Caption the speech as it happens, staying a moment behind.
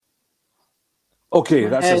Okay,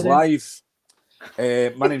 that's us live.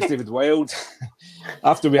 My name's David Wild.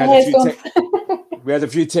 After we had a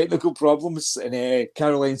few technical problems, and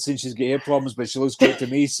Caroline saying she's got ear problems, but she looks great to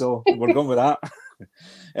me, so we're going with that.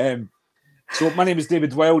 So my name is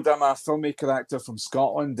David Wild. I'm a filmmaker actor from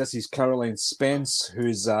Scotland. This is Caroline Spence,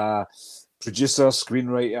 who's a producer,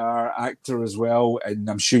 screenwriter, actor as well, and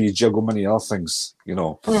I'm sure you juggle many other things,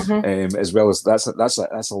 as well as that's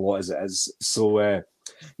a lot as it is. So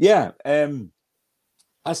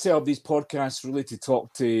I set up these podcasts really to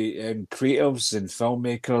talk to creatives and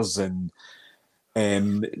filmmakers, and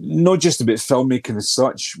not just about filmmaking as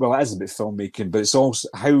such. Well, it is about filmmaking, but it's also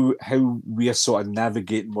how we are sort of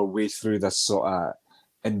navigating our way through this sort of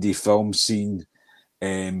indie film scene,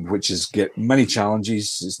 which has got many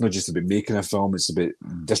challenges. It's not just about making a film; it's about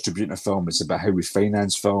distributing a film. It's about how we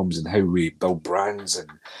finance films and how we build brands and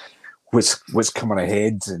what's coming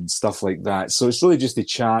ahead and stuff like that. So it's really just a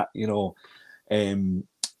chat,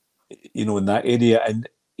 in that area. And,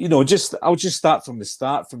 I'll just start from the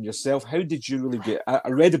start from yourself. How did you really get, I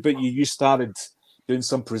read about you, you started doing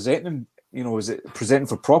some presenting, is it presenting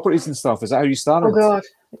for properties and stuff? Is that how you started? Oh God.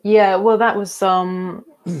 Yeah. Well, that was,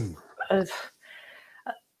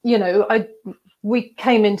 we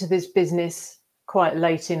came into this business quite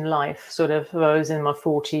late in life, sort of. I was in my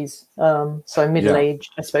 40s, so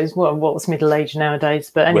middle-aged, I suppose. Well, what's middle-aged nowadays?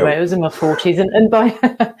 But anyway, I was in my 40s, and by...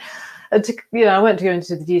 I won't go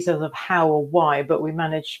into the details of how or why, but we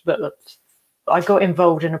managed. But I got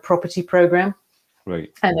involved in a property program,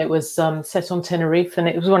 right? And it was set on Tenerife, and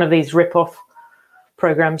it was one of these rip-off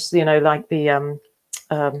programs, like the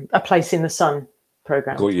A Place in the Sun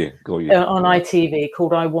program. Got you. On ITV,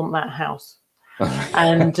 called I Want That House,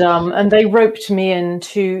 and they roped me in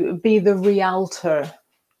to be the realtor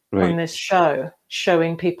on this show,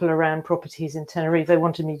 showing people around properties in Tenerife. They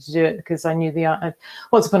wanted me to do it because I knew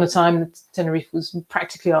once upon a time, Tenerife was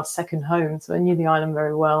practically our second home, so I knew the island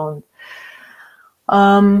very well.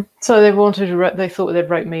 And so they thought they'd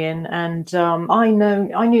rope me in, and I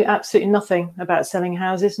knew absolutely nothing about selling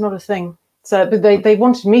houses, not a thing. So, but they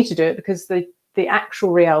wanted me to do it because the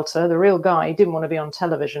actual realtor, the real guy, didn't want to be on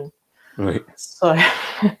television. Right. So.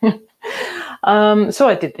 So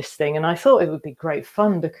I did this thing, and I thought it would be great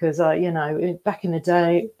fun because, back in the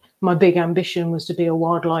day, my big ambition was to be a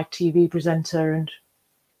wildlife TV presenter and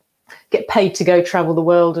get paid to go travel the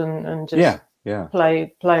world and just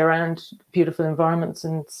play around beautiful environments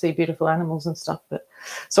and see beautiful animals and stuff. But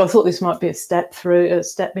so I thought this might be a step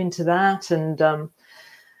into that, and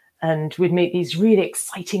we'd meet these really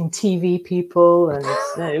exciting TV people, and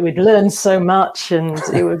we'd learn so much, and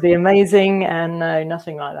it would be amazing. And no,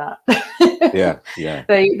 nothing like that. Yeah.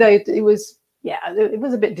 It was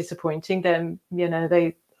a bit disappointing. Then,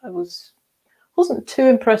 I wasn't too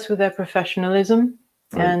impressed with their professionalism,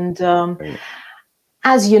 right. And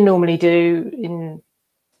as you normally do, in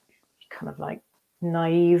kind of like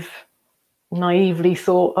naively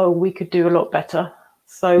thought, oh, we could do a lot better.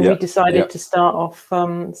 So we decided to start off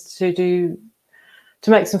to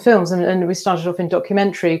make some films, and we started off in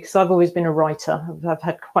documentary because I've always been a writer. I've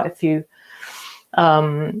had quite a few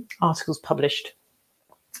articles published,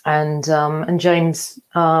 and James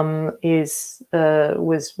was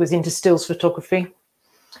into stills photography.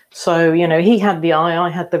 So he had the eye, I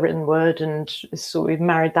had the written word, and so we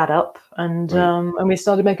married that up, and we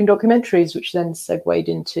started making documentaries, which then segued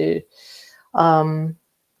into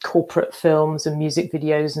corporate films and music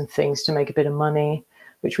videos and things to make a bit of money,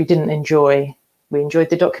 which we didn't enjoy. We enjoyed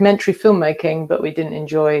the documentary filmmaking, but we didn't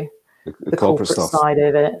enjoy the corporate side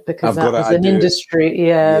of it, because that was an industry.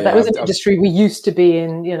 That was an industry we used to be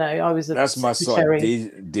in. I was that's my sort of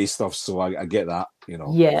day stuff, so I get that.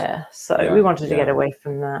 So we wanted to get away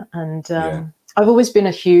from that, and I've always been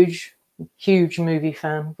a huge movie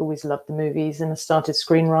fan. I've always loved the movies, and I started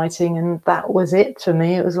screenwriting, and that was it for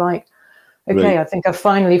me. It was like, okay, I think I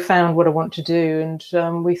finally found what I want to do.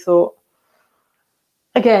 And we thought,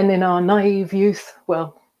 again, in our naive youth,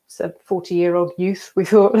 40-year-old youth, we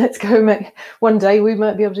thought, let's go one day we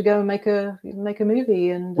might be able to go and make a movie.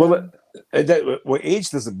 And age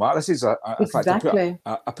doesn't matter. This is exactly. In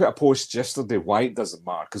fact, I put a post yesterday why it doesn't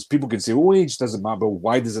matter, because people can say, oh, age doesn't matter, but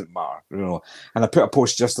why does it matter? And I put a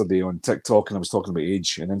post yesterday on TikTok, and I was talking about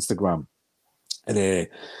age and Instagram, and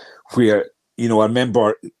where I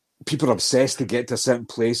remember people are obsessed to get to a certain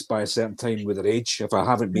place by a certain time with their age. If I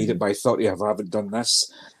haven't made it by 30, if I haven't done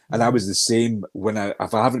this. And I was the same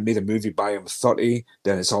if I haven't made a movie by I'm 30,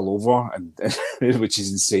 then it's all over, and which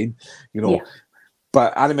is insane,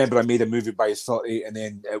 But I remember I made a movie by 30, and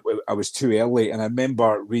then I was too early. And I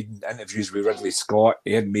remember reading interviews with Ridley Scott.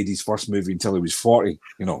 He hadn't made his first movie until he was 40,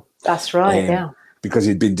 That's right, because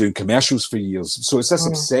he'd been doing commercials for years. So it's this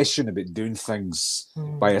obsession about doing things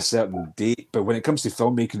by a certain date. But when it comes to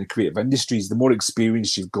filmmaking and creative industries, the more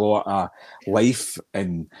experience you've got, life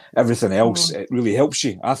and everything else, it really helps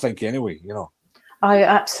you, I think, anyway, you know. I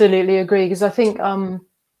absolutely agree, because I think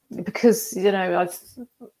because, you know,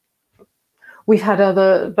 we've had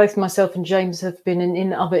both myself and James have been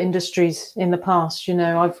in other industries in the past. You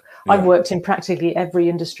know, I've worked in practically every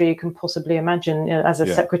industry you can possibly imagine, you know, as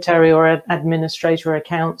a secretary or an administrator or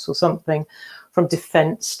accounts or something, from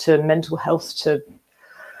defense to mental health to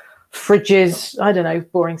fridges. I don't know,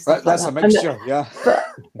 boring stuff. That's like a mixture, yeah. But,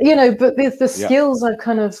 you know, but the skills I've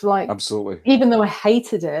kind of like, absolutely. Even though I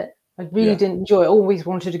hated it, I really didn't enjoy it. I always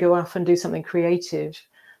wanted to go off and do something creative.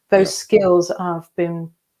 Those skills have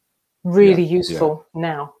been really useful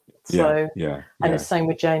now. So and the same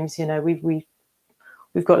with James. You know,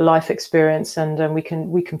 we've got life experience, and we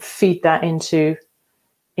can feed that into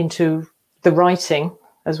the writing,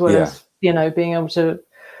 as well as, you know, being able to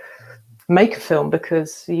make a film,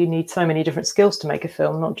 because you need so many different skills to make a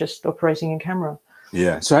film, not just operating a camera.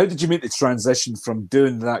 Yeah. So how did you make the transition from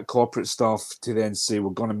doing that corporate stuff to then say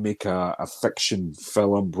we're going to make a fiction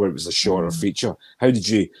film where it was a shorter feature?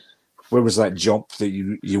 Where was that jump that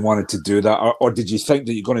you wanted to do that? Or did you think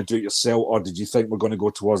that you're going to do it yourself? Or did you think we're going to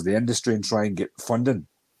go towards the industry and try and get funding?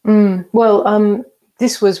 Well,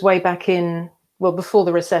 this was way back before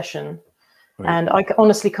the recession. Right. And I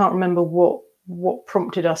honestly can't remember what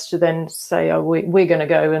prompted us to then say, we're going to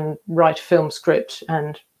go and write a film script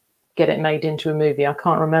and get it made into a movie. I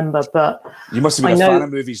can't remember, but you must have been a fan of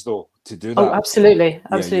movies though to do that. Oh, absolutely.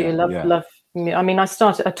 Love. I mean, I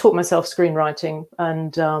taught myself screenwriting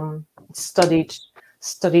and studied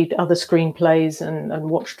other screenplays and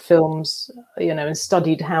watched films, you know, and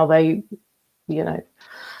studied how they, you know,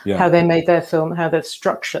 how they made their film, how the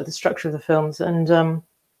structure of the films, and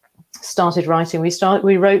started writing.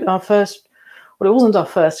 We wrote our first. Well, it wasn't our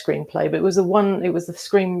first screenplay, but it was the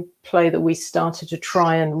screenplay that we started to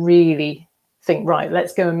try and really think, right,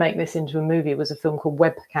 let's go and make this into a movie. It was a film called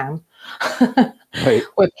Webcam. Right.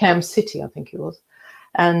 Webcam City, I think it was.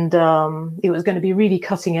 And it was going to be really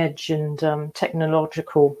cutting edge and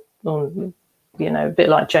technological, you know, a bit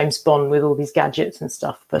like James Bond with all these gadgets and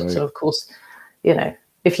stuff. But of course, you know,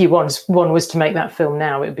 if one was to make that film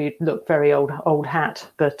now, it would look very old hat.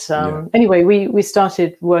 But anyway, we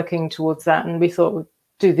started working towards that, and we thought we'd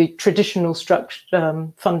do the traditional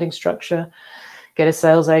funding structure, get a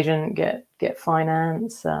sales agent, get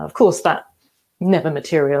finance. Of course, that never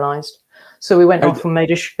materialized. So we went off and made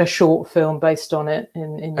a short film based on it.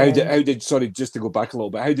 Sorry, just to go back a little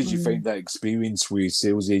bit, how did you find that experience with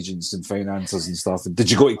sales agents and finances and stuff? Did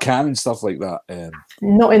you go to Cannes and stuff like that?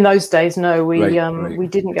 Not in those days, no. We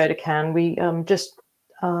didn't go to Cannes. We just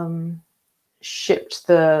shipped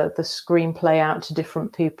the screenplay out to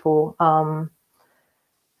different people.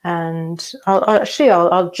 And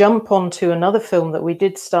I'll jump onto another film that we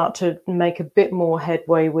did start to make a bit more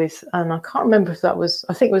headway with, and I can't remember if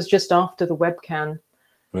I think it was just after the webcam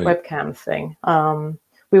thing.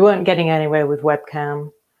 We weren't getting anywhere with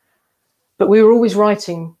webcam, but we were always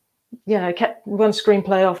writing, you know, kept one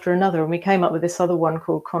screenplay after another, and we came up with this other one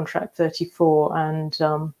called Contract 34,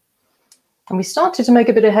 and we started to make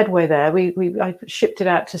a bit of headway there. I shipped it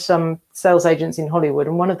out to some sales agents in Hollywood,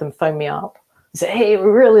 and one of them phoned me up. Say, hey, we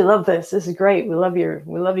really love this. This is great. We love your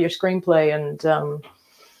screenplay, and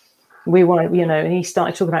we want, you know. And he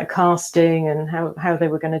started talking about casting and how they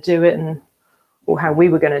were going to do it, or how we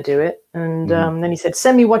were going to do it. And then he said,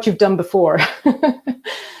 "Send me what you've done before."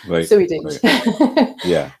 Right. So we did.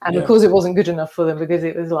 Right. And of course, it wasn't good enough for them, because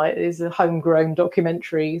it's a homegrown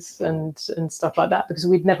documentaries and stuff like that, because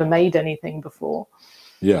we'd never made anything before.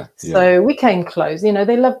 So we came close. You know,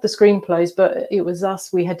 they loved the screenplays, but it was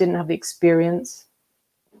us. We didn't have the experience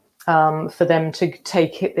for them to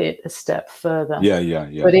take it a step further.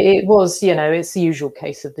 But it was, you know, it's the usual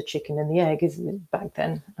case of the chicken and the egg, isn't it? Back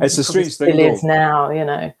then, it's a strange thing. It is now, you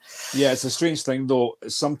know. Yeah, it's a strange thing though.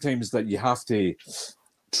 Sometimes that you have to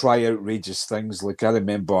try outrageous things. Like I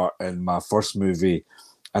remember in my first movie.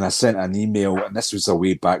 And I sent an email, and this was a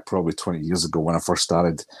way back, probably 20 years ago when I first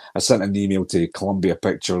started. I sent an email to Columbia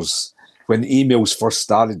Pictures. When emails first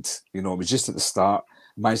started, you know, it was just at the start.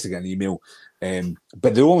 I managed to get an email.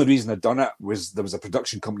 But the only reason I'd done it was there was a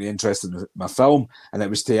production company interested in my film, and it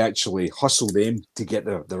was to actually hustle them to get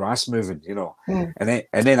their ass moving, you know. And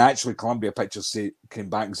then actually Columbia Pictures came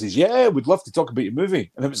back and says, yeah, we'd love to talk about your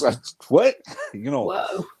movie. And it was like, what? You know.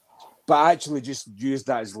 Whoa. But I actually just used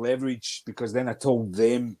that as leverage, because then I told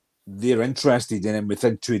them they're interested in it, and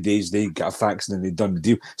within 2 days they got a fax and then they'd done the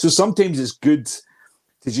deal. So sometimes it's good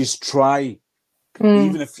to just try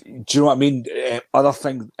even if, do you know what I mean? Other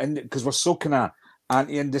things, and because we're so kind of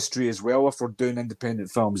anti-industry as well, if we're doing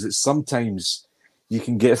independent films, that sometimes you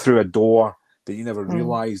can get through a door that you never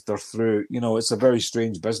realised, or through, you know, it's a very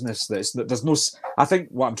strange business. There's no, I think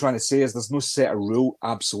what I'm trying to say is there's no set of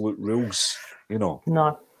absolute rules, you know.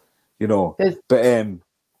 No. You know, but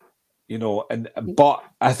you know, but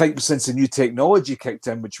I think since the new technology kicked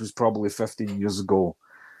in, which was probably 15 years ago,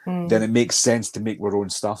 then it makes sense to make our own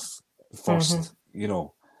stuff first, you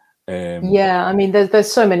know. Yeah, I mean,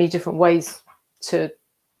 there's so many different ways to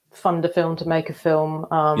fund a film, to make a film.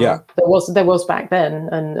 There was back then,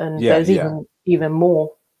 and there's even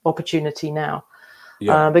more opportunity now.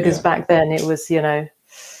 Because back then it was, you know,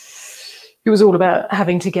 it was all about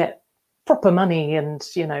having to get proper money and,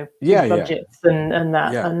 you know, budgets and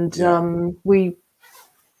that.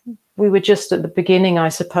 We were just at the beginning, I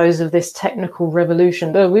suppose, of this technical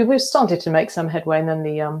revolution. But we started to make some headway, and then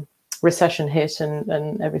the recession hit,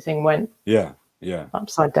 and everything went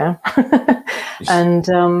upside down.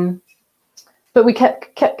 And but we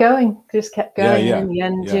kept going, just kept going. In the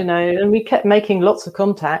end, you know, and we kept making lots of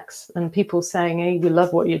contacts and people saying, "Hey, we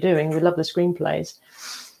love what you're doing. We love the screenplays,"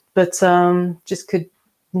 but just could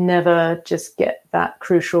never just get that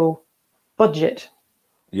crucial budget.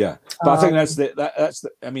 Yeah, but I think that's the.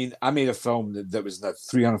 I mean, I made a film that was a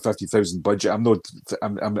 350,000 budget.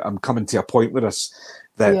 I'm coming to a point with this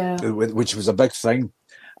which was a big thing.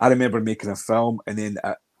 I remember making a film, and then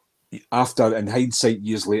after, in hindsight,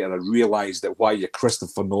 years later, I realised that why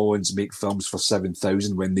Christopher Nolan's make films for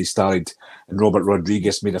 7,000 when they started, and Robert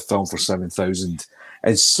Rodriguez made a film for 7,000,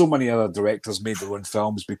 and so many other directors made their own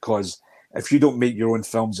films, because if you don't make your own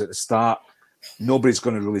films at the start, nobody's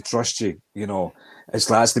going to really trust you. You know, it's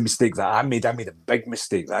like, that's the mistake that I made. I made a big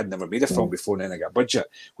mistake. I'd never made a film before, and then I got a budget.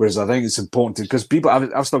 Whereas I think it's important because people,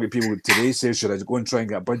 I've still got people today say, "Should I go and try and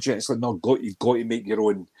get a budget?" It's like, no, you've got to make your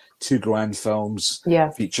own $2,000 films,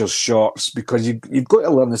 features, shorts, because you've got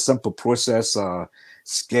to learn the simple process of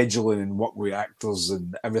scheduling and work with actors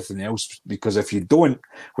and everything else. Because if you don't,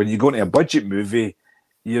 when you go into a budget movie,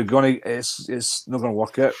 it's not gonna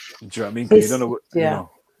work out. Do you know what I mean? You don't know what, you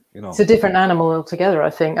know. It's a different animal altogether, I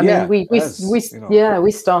think. I mean,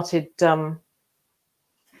 we started kind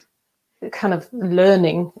of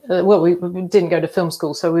learning. We didn't go to film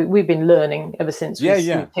school, so we've been learning ever since we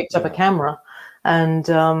picked up a camera, and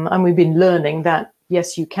we've been learning that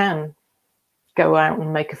yes, you can go out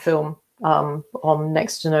and make a film on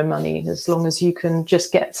next to no money, as long as you can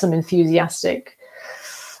just get some enthusiastic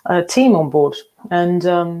team on board.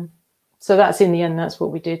 And so that's, in the end, that's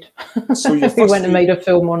what we did. So we went and made a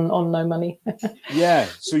film on no money.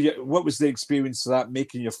 So what was the experience of that,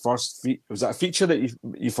 making your first was that a feature that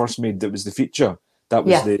you first made? That was the feature. That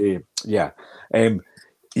was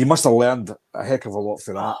you must have learned a heck of a lot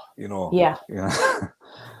for that, you know. Yeah.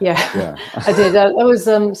 I did. I was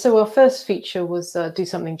so our first feature was Do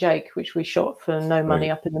Something Jake, which we shot for no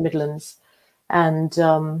money up in the Midlands, and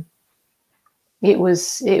it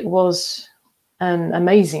was an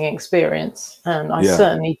amazing experience, and I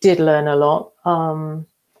certainly did learn a lot.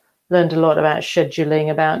 Learned a lot about scheduling,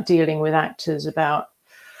 about dealing with actors, about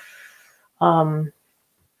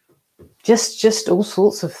just all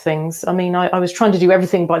sorts of things. I mean, I was trying to do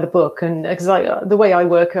everything by the book, and because the way I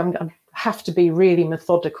work, I have to be really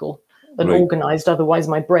methodical and organized, otherwise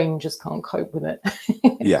my brain just can't cope with it.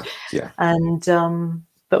 And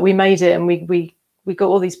but we made it, and we got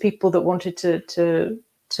all these people that wanted to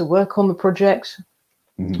work on the project.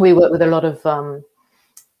 We worked with a lot of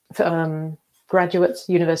graduates,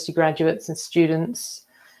 university graduates and students,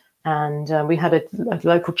 and we had a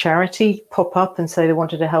local charity pop up and say they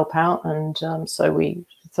wanted to help out, and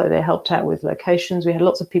so they helped out with locations. We had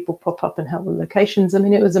lots of people pop up and help with locations. I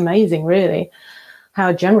mean, it was amazing, really,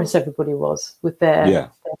 how generous everybody was with their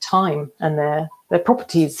time and their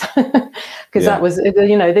properties, because that was,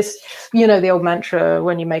 the old mantra,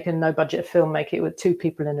 when you make a no budget film, make it with 2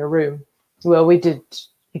 people in a room. Well, we did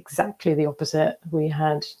exactly the opposite. We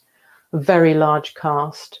had a very large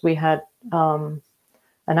cast. We had an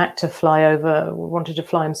actor wanted to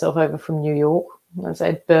fly himself over from New York. That's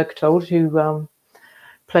Ed Bergtold, who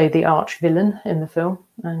played the arch villain in the film,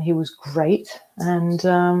 and he was great. And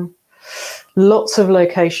lots of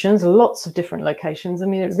locations, lots of different locations. I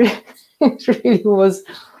mean, it really was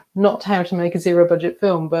not how to make a zero budget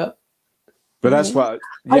film, but that's what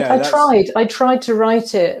I tried to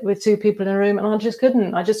write it with 2 people in a room, and I just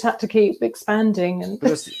couldn't. I just had to keep expanding. And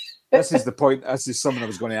this is the point. This is something I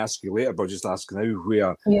was going to ask you later, but just ask now.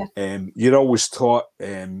 Where you're always taught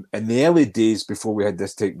in the early days before we had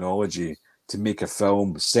this technology to make a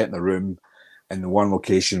film set in a room. in the one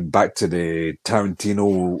location, back to the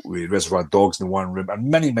Tarantino with Reservoir Dogs in the one room, and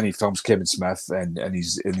many films, Kevin Smith and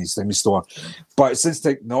his thing store. But since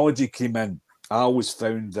technology came in, I always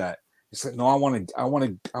found that it's like, no, I want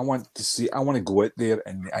to go out there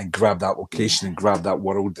and grab that location and grab that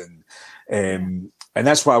world, and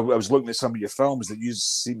that's why I was looking at some of your films that you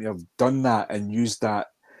seem to have done that and used that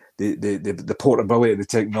the portability of the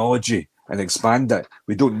technology and expand it.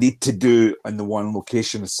 We don't need to do in the one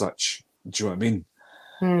location as such. Do you know what I mean?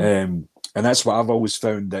 And that's what I've always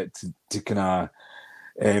found, that to kind of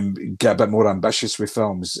get a bit more ambitious with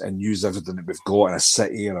films and use everything that we've got in a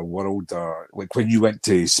city or a world, or like when you went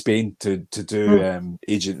to Spain to do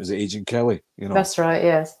Agent Kelly? You know, that's right.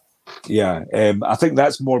 Yes. Yeah, I think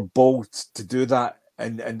that's more bold to do that,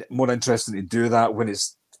 and more interesting to do that when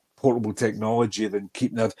it's portable technology than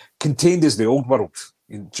keeping it contained as the old world.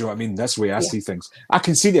 Do you know what I mean? That's the way I see things. I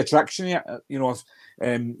can see the attraction, you know,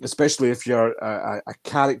 especially if you're a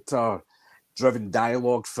character-driven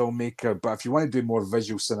dialogue filmmaker. But if you want to do more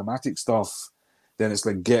visual cinematic stuff, then it's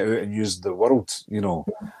like get out and use the world, you know.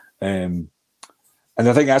 And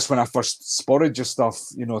I think that's when I first spotted your stuff.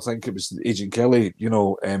 You know, I think it was Agent Kelly, you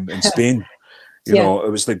know, in Spain. You know, it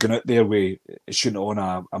was like going out there with shooting it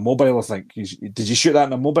on a mobile, I think. Did you shoot that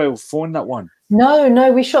on a mobile phone, that one?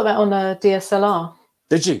 No, we shot that on a DSLR.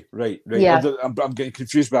 Did you? Right. Yeah. I'm getting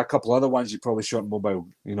confused by a couple other ones you probably shot on mobile,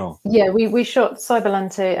 you know. Yeah, we shot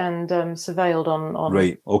Cyberlante and Surveilled on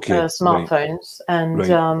smartphones.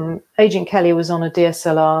 And Agent Kelly was on a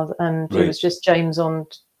DSLR, and it was just James on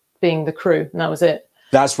being the crew, and that was it.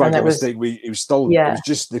 That's what I was thinking. It was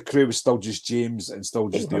just the crew was still just James and still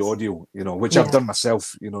just the audio, you know, which I've done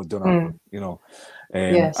myself, you know, you know,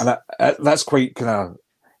 and that's quite kind of,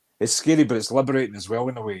 it's scary, but it's liberating as well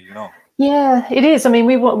in a way, you know. Yeah, it is. I mean,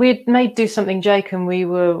 we'd made Do Something Jake, and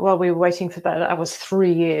while we were waiting for that was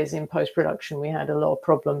 3 years in post-production. We had a lot of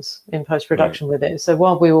problems in post-production with it. So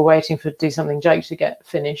while we were waiting for Do Something Jake to get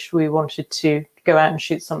finished, we wanted to go out and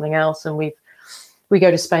shoot something else, and we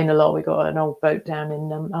go to Spain a lot. We got an old boat down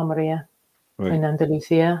in Almeria, in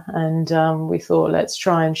Andalusia, and we thought, let's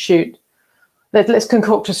try and shoot. Let's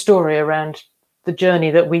concoct a story around the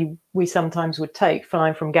journey that we sometimes would take,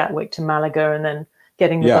 flying from Gatwick to Malaga, and then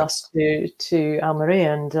getting the bus to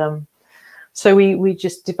Almeria. And so we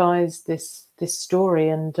just devised this story,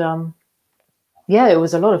 and it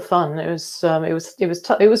was a lot of fun. It was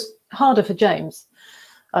harder for James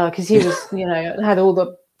because he was, you know, had all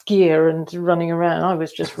the gear and running around. I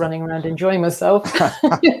was just running around enjoying myself.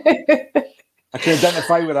 I can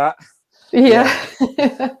identify with that. Yeah.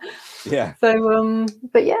 So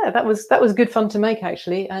but that was good fun to make,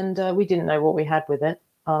 actually, and we didn't know what we had with it.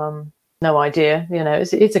 No idea, you know.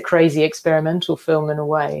 It's a crazy experimental film in a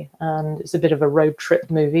way, and it's a bit of a road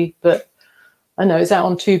trip movie, but I know it's out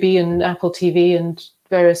on Tubi and Apple TV and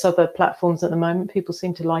various other platforms at the moment. People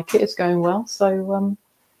seem to like it. It's going well. So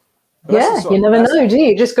you never know, do you?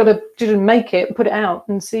 You just got to make it, put it out,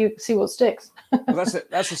 and see what sticks. Well, that's it.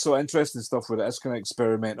 That's the sort of interesting stuff where it is kind of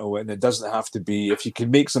experimental, and it doesn't have to be. If you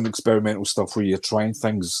can make some experimental stuff where you're trying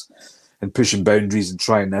things and pushing boundaries and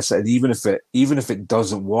trying this, and even if it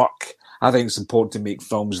doesn't work, I think it's important to make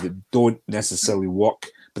films that don't necessarily work,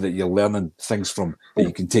 but that you're learning things from that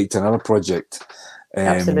you can take to another project.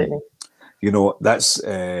 Absolutely. You know, that's.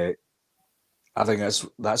 I think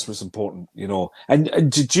that's what's important, you know.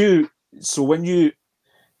 And did you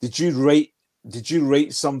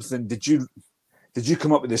write something? Did you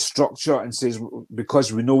come up with a structure and says,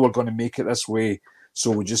 because we know we're going to make it this way,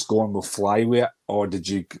 so we just go and we'll fly with it? Or did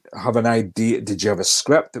you have an idea? Did you have a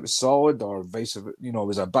script that was solid, or vice versa? You know,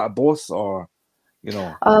 was it a bit of both, or you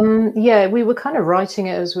know? We were kind of writing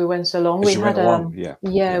it as we went along. We had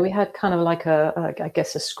we had kind of like a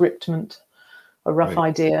scriptment, a rough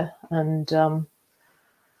idea, and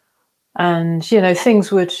you know,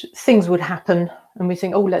 things would happen, and we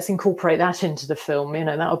think, oh, let's incorporate that into the film. You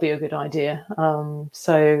know, that would be a good idea.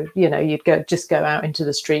 So you know, you'd go out into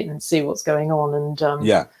the street and see what's going on,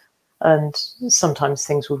 and sometimes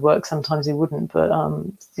things would work, sometimes they wouldn't. But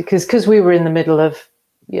because we were in the middle of,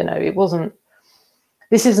 you know,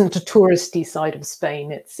 this isn't a touristy side of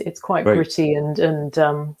Spain. It's quite gritty and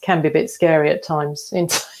can be a bit scary at times in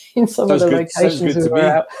some of the locations we were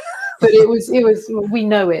at. But it was we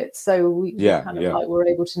know it, so we kind of like were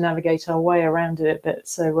able to navigate our way around it a bit.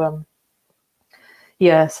 So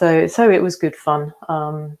so it was good fun,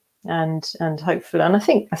 and hopefully, and I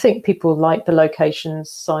think people like the locations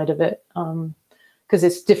side of it, because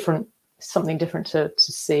it's different, something different to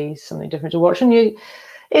see, something different to watch, and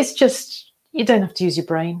it's just, you don't have to use your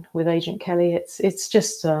brain with Agent Kelly. It's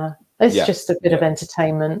just a It's just a bit of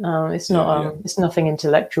entertainment. It's not. It's nothing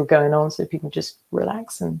intellectual going on, so people just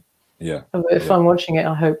relax and have a bit of fun watching it.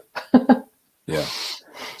 I hope. Yeah.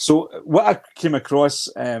 So what I came across,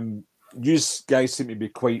 you guys seem to be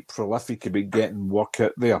quite prolific about getting work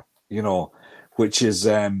out there. Which is,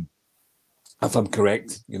 if I'm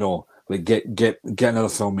correct, like get another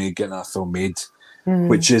film made,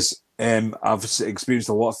 which is. I've experienced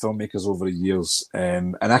a lot of filmmakers over the years,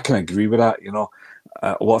 and I can agree with that.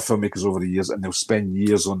 A lot of filmmakers over the years, and they'll spend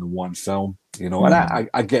years on the one film. And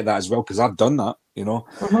I get that as well because I've done that.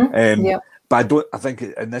 But I don't. I think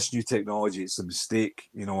in this new technology, it's a mistake.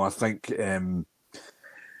 I think the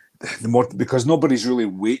more because nobody's really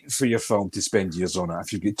waiting for your film to spend years on it.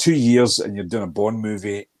 If you've got 2 years and you're doing a Bond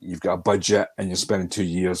movie, you've got a budget, and you're spending 2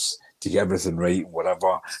 years to get everything right and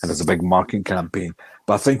whatever, and there's a big marketing campaign.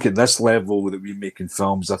 But I think at this level that we're making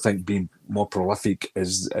films, I think being more prolific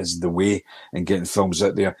is the way, and getting films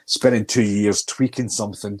out there. Spending 2 years tweaking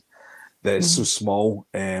something that is so small,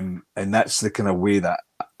 and that's the kind of way that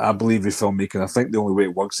I believe in filmmaking. I think the only way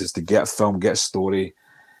it works is to get a film, get a story,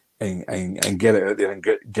 and get it out there and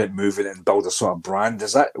get moving and build a sort of brand.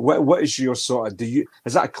 Is that what is your sort of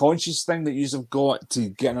is that a conscious thing that you've got to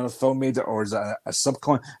get another film made, or is that a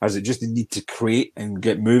subconscious, or is it just the need to create and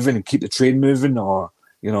get moving and keep the train moving, or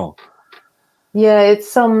Yeah,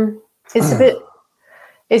 it's a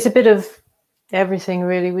bit of everything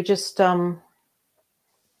really. We just want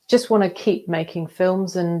to keep making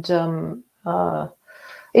films, and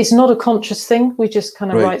it's not a conscious thing. We just kind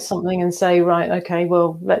of write something and say, right, okay,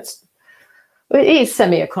 well, it is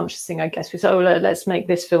semi a conscious thing, I guess. We say, let's make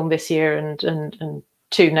this film this year and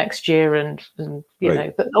 2 next year, and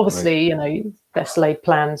but obviously, best laid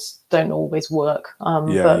plans don't always work.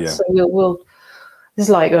 So we'll it's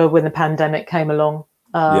like when the pandemic came along,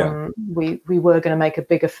 we were going to make a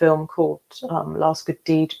bigger film called Last Good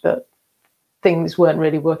Deed, but things weren't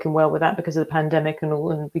really working well with that because of the pandemic and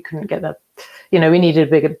all, and we couldn't get that. We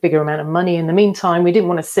needed a bigger amount of money. In the meantime, we didn't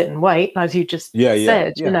want to sit and wait, as you just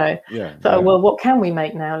said. Well, what can we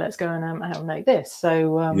make now? Let's go and make this.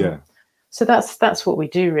 So so that's what we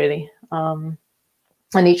do really. And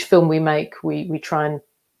each film we make, we try and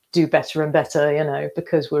do better and better.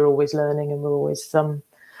 Because we're always learning and we're always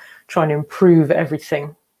trying to improve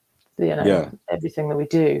everything. Everything that we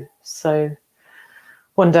do. So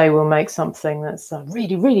one day we'll make something that's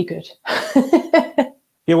really, really good.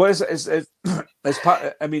 It's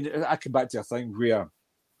part. I mean, I come back to a thing where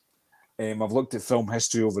I've looked at film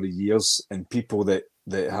history over the years, and people that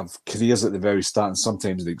have careers at the very start, and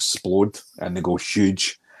sometimes they explode and they go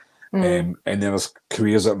huge, and then there's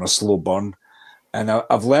careers that are a slow burn. And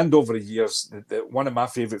I've learned over the years that one of my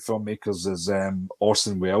favourite filmmakers is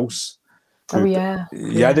Orson Welles.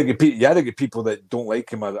 You either get people that don't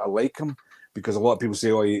like him or like him, because a lot of people say,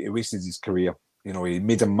 he wasted his career. He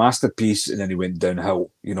made a masterpiece and then he went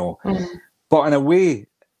downhill, But in a way,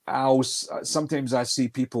 sometimes I see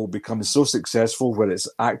people become so successful, whether it's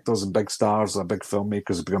actors and big stars or big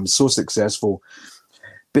filmmakers, become so successful.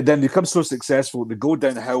 But then they become so successful, they go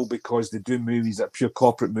downhill because they do movies that are pure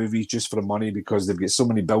corporate movies just for the money, because they've got so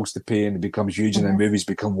many bills to pay, and they become huge, and then movies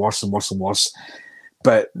become worse and worse and worse.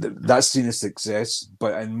 But that's seen as success.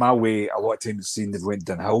 But in my way, a lot of times it's seen they've went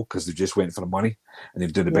downhill because they just went for the money, and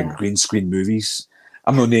they've done the big green screen movies.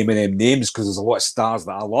 I'm not naming them names because there's a lot of stars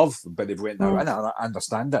that I love, but they've went now, and I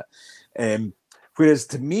understand it. Whereas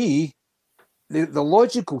to me, the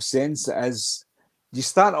logical sense is you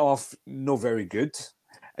start off not very good,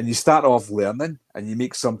 and you start off learning, and you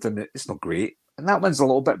make something that it's not great, and that one's a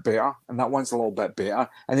little bit better, and that one's a little bit better,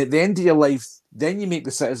 and at the end of your life, then you make the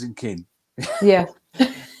Citizen Kane. Yeah.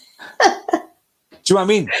 Do you know what I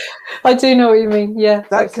mean? I do know what you mean. Yeah,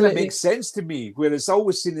 that kind of makes sense to me. Where it's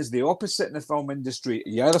always seen as the opposite in the film industry.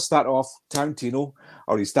 You either start off Tarantino,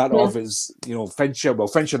 or you start off as Fincher. Well,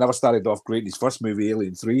 Fincher never started off great in his first movie,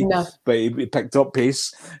 Alien 3, but he picked up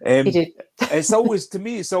pace. He did. It's always, to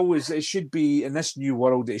me, it should be in this new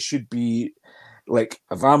world. It should be like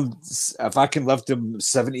if I can live to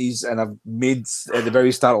 70s and I've made at the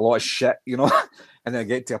very start a lot of shit, and then I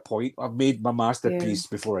get to a point, I've made my masterpiece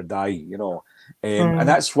before I die, and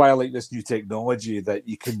that's why I like this new technology, that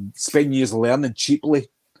you can spend years learning cheaply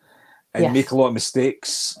and make a lot of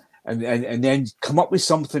mistakes, and then come up with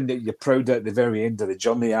something that you're proud of at the very end of the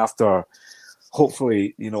journey after,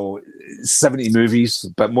 hopefully, 70 movies,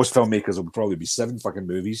 but most filmmakers will probably be 7 fucking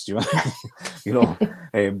movies. Do you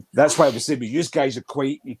that's why I would say, but you guys are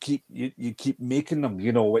you keep making them,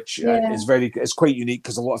 which is quite unique,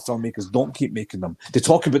 because a lot of filmmakers don't keep making them. They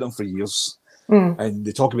talk about them for years, and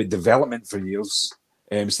they talk about development for years,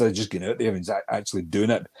 instead of just getting out there and actually doing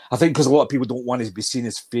it. I think because a lot of people don't want to be seen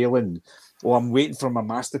as failing. Oh, I'm waiting for my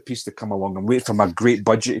masterpiece to come along. I'm waiting for my great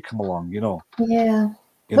budget to come along, Yeah.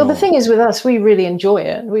 The thing is with us, we really enjoy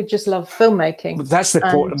it. We just love filmmaking. But that's the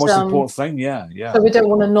most important thing, yeah. So we don't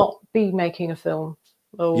want to not be making a film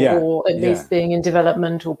or at least being in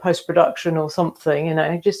development or post-production or something,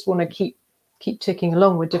 just want to keep ticking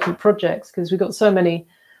along with different projects because we've got so many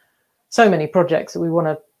projects that we want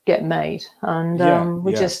to get made, and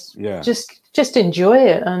we just enjoy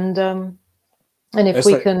it, and if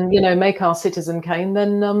we can make our Citizen Kane,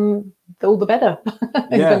 then all the better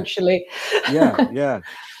eventually.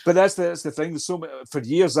 But that's the thing. For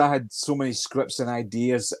years I had so many scripts and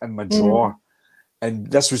ideas in my drawer,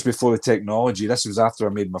 and this was before the technology. This was after I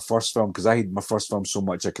made my first film, because I hated my first film so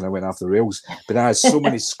much I kind of went off the rails. But I had so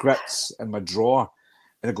many scripts in my drawer.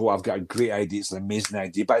 And I go, I've got a great idea. It's an amazing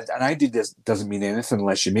idea. But an idea doesn't mean anything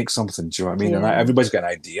unless you make something. Do you know what I mean? And everybody's got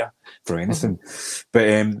an idea for anything.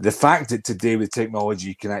 But the fact that today with technology,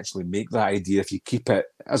 you can actually make that idea if you keep it,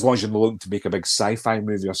 as long as you're not looking to make a big sci-fi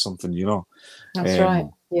movie or something, That's right.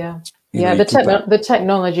 Yeah. The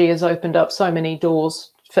technology has opened up so many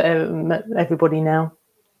doors for everybody now.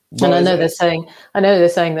 Well, and I know they're saying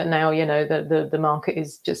that now, the market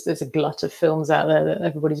is just, there's a glut of films out there that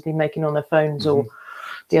everybody's been making on their phones or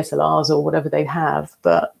DSLRs or whatever they have,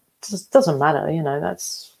 but it just doesn't matter, it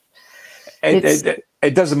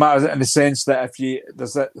doesn't matter in the sense that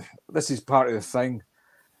this is part of the thing.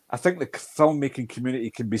 I think the filmmaking community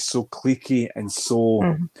can be so cliquey and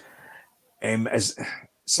so as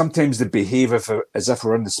sometimes they behave as if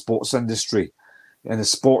we're in the sports industry. In the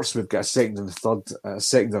sports, we've got a second and a third, a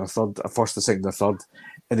first, a second, and a third.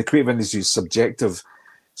 And the creative industry is subjective.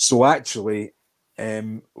 So actually,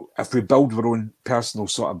 if we build our own personal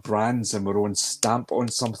sort of brands and our own stamp on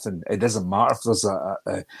something, it doesn't matter if there's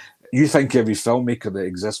you think every filmmaker that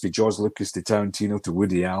exists, from George Lucas to Tarantino to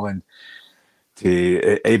Woody Allen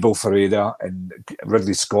to Abel Ferrara and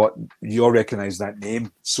Ridley Scott, you all recognise that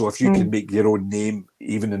name. So if you can make your own name,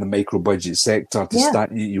 even in the micro budget sector,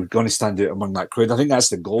 you're going to stand out among that crowd. I think that's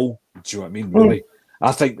the goal. Do you know what I mean? Really,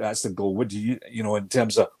 I think that's the goal. What do you in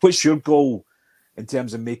terms of what's your goal in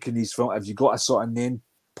terms of making these films? Have you got a sort of name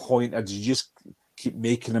point, or do you just keep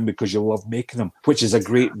making them because you love making them, which is a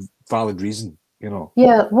great valid reason?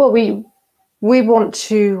 Yeah. Well, we want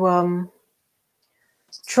to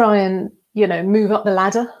try and move up the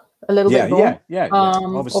ladder a little bit more.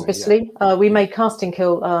 Obviously. We made Casting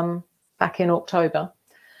Kill back in October,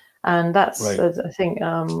 and that's I think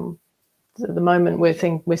at the moment we're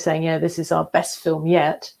saying this is our best film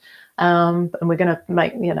yet, and we're going to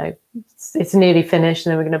make it's nearly finished,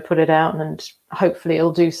 and then we're going to put it out, and hopefully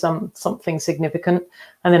it'll do something significant,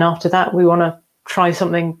 and then after that we want to try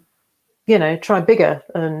something, try bigger,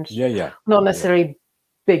 and not necessarily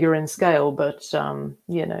bigger in scale, but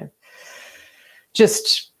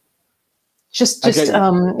just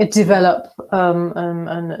develop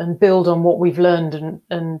and build on what we've learned,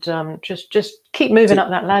 and just keep moving up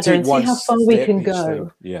that ladder and see how far we can go.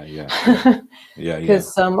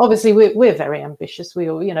 Because obviously we're very ambitious. We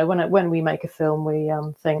all, when we make a film, we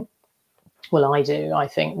think, well, I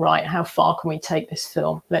think, right, how far can we take this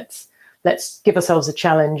film? Let's give ourselves a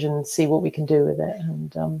challenge and see what we can do with it.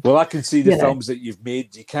 And well, I can see the films that you've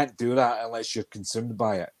made. You can't do that unless you're consumed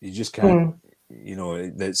by it. You just can't. And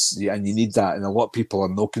you need that. And a lot of people are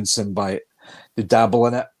not consumed by it. They dabble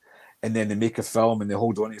in it, and then they make a film and they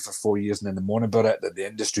hold on to it for 4 years, and then they moan about it that the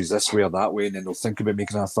industry's this way or that way, and then they'll think about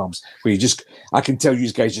making other films. Where I can tell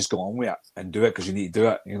you guys just go on with it and do it because you need to do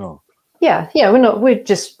it. We're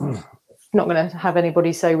just not going to have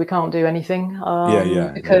anybody say we can't do anything.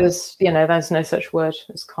 Because there's no such word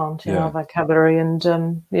as can't in our vocabulary, and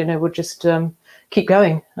we'll just keep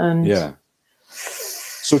going. And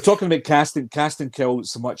so talking about casting Kill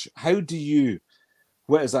so much, how do you?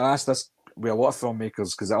 I asked this with a lot of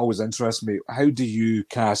filmmakers because it always interests me. How do you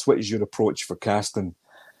cast? What is your approach for casting?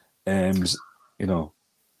 Right.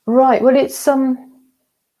 Well, it's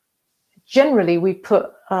generally we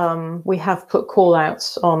have put call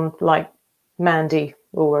outs on like Mandy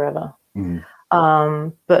or wherever.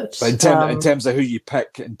 But in terms of who you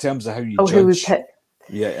pick, in terms of how you judge. Who we pick.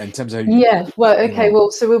 Yeah, in terms of how you... Yeah, well, okay,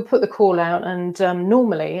 well, so we'll put the call out, and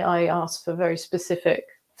normally I ask for very specific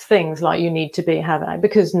things, like you need to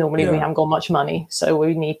because normally we haven't got much money, so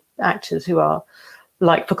we need actors who are,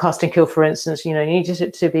 like for Casting Kill, for instance, you need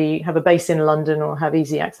to have a base in London or have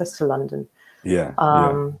easy access to London.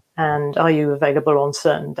 And are you available on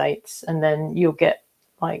certain dates? And then you'll get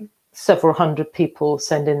like several hundred people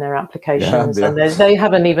send in their applications, and they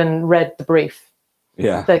haven't even read the brief.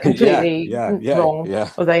 they're completely wrong, yeah.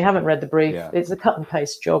 or they haven't read the brief. Yeah. It's a cut and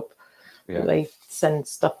paste job. Yeah. They send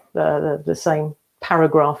stuff, the same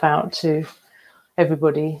paragraph out to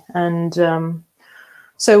everybody. And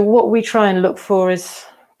so what we try and look for is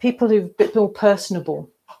people who're a bit more personable,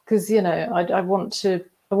 because, you know, I want to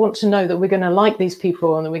know that we're going to like these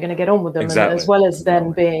people and that we're going to get on with them, Exactly. and as well as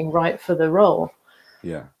them being right for the role.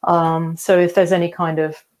 Yeah. So if there's any kind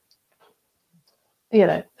of, you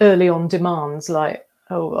know, early on demands like,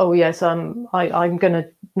 oh yes, I'm going to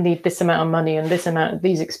need this amount of money and this amount of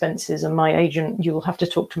these expenses, and my agent, you'll have to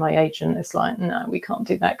talk to my agent. It's like, no, we can't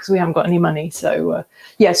do that because we haven't got any money. So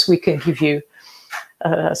yes, we can give you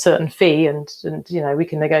a certain fee, and you know, we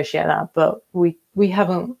can negotiate that, but we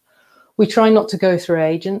try not to go through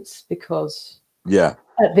agents, because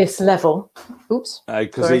at this level,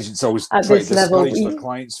 because agents always at try to this level, discourage their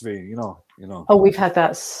clients' fee, you know. Oh, we've had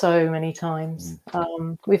that so many times.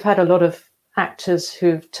 We've had a lot of actors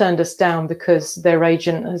who've turned us down because their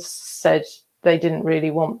agent has said they didn't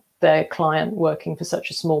really want their client working for such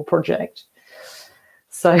a small project.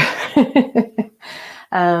 So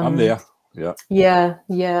I'm there. Yeah,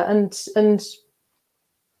 and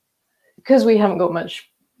because we haven't got much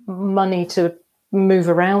money to move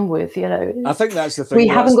around with, you know, I think that's the thing. We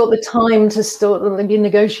haven't got the time to still be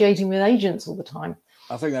negotiating with agents all the time.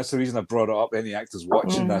 I think that's the reason I brought it up. Any actors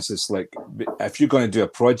watching this, it's like, if you're going to do a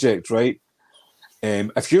project, right?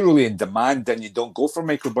 If you're really in demand, then you don't go for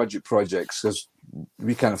micro budget projects because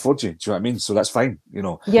we can't afford you. Do you know what I mean? So that's fine, you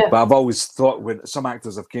know. Yeah. But I've always thought, when some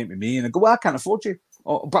actors have came to me and I go, well, I can't afford you.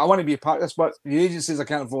 Oh, but I want to be a part of this. But the agent says I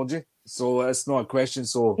can't afford you, so it's not a question.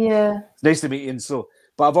 So it's nice to meet you. And so,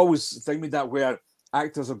 but I've always think with that where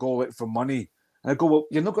actors will go out for money, and I go, well,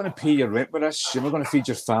 you're not going to pay your rent with this. You're not going to feed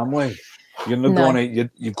your family. You're not going to.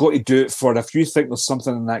 You've got to do it for. If you think there's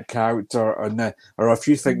something in that character, or if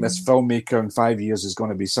you think this filmmaker in 5 years is going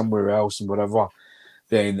to be somewhere else and whatever,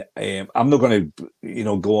 then I'm not going to, you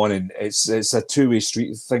know, go on. And it's a two-way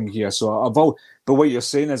street thing here. So but what you're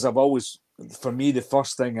saying is, I've always, for me, the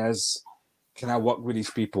first thing is, can I work with these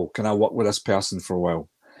people? Can I work with this person for a while?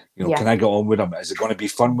 You know, can I get on with them? Is it going to be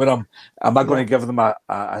fun with them? Am I going to give them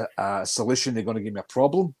a solution? They're going to give me a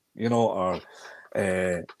problem, you know, or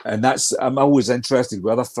and that's, I'm always interested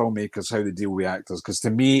with other filmmakers how they deal with actors, because to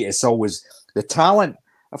me it's always the talent.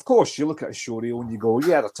 Of course, you look at a showreel and you go,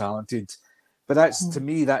 yeah, they're talented, but that's to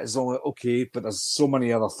me that is only okay. But there's so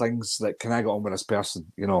many other things that, can I get on with this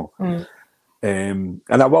person, you know? And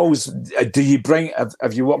I've always,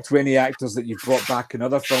 have you worked with any actors that you've brought back in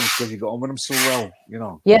other films because you got on with them so well, you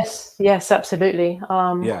know? Yes, absolutely.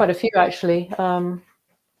 Quite a few actually.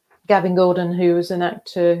 Gavin Gordon, who was an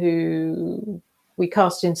actor who we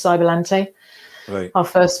cast in Cyberlante, our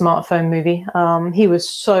first smartphone movie. He was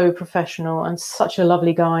so professional and such a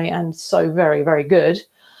lovely guy, and so very, very good.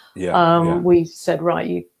 We said,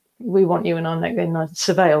 right, we want you in our next, in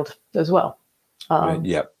Surveilled as well.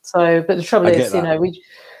 So, but the trouble is, you know,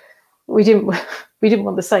 we didn't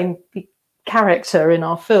want the same character in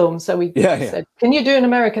our film, so we said, can you do an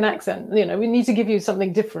American accent? You know, we need to give you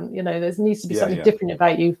something different. You know, there needs to be something different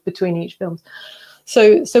about you between each films.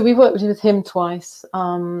 So we worked with him twice,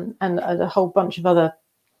 and a whole bunch of other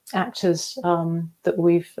actors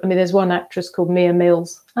that there's one actress called Mia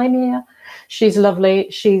Mills. Hi, Mia. She's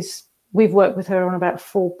lovely. We've worked with her on about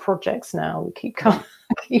 4 projects now. We keep trying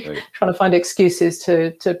to find excuses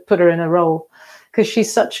to put her in a role, because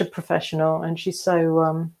she's such a professional and she's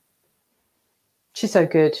so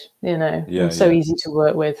good, you know, and so easy to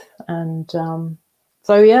work with. And so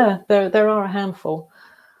there are a handful.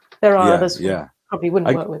 There are others we probably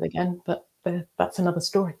wouldn't work with again, but that's another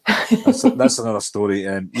story. that's another story.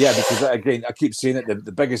 Because again, I keep saying it,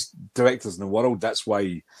 the biggest directors in the world, that's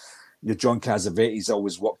why your John Cassavetes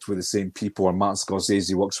always worked with the same people, or Martin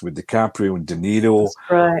Scorsese works with DiCaprio and De Niro.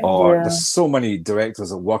 There's so many directors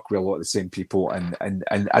that work with a lot of the same people, and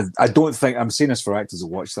I don't think, I'm saying this for actors that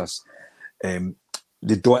watch this, I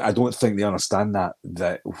don't think they understand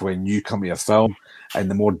that when you come to a film, and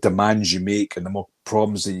the more demands you make and the more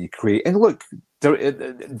problems that you create, and look, there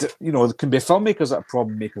can be filmmakers that are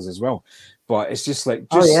problem makers as well, but it's just like,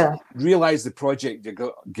 realize the project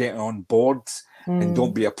you're getting on board, and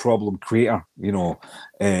don't be a problem creator, you know,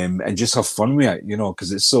 and just have fun with it, you know,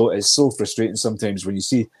 because it's so frustrating sometimes when you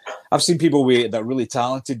see, I've seen people that are really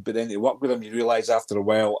talented, but then they work with them, you realize after a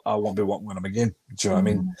while, I won't be working with them again. Do you know what I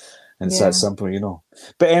mean? And it's that simple, you know.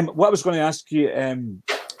 But what I was going to ask you,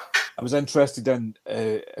 I was interested in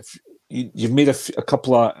if you've made a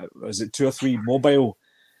couple of, is it 2 or 3 mobile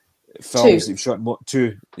films? You've shot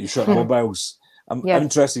mobiles. I'm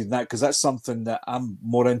interested in that, because that's something that I'm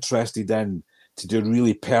more interested in, to do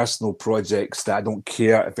really personal projects that I don't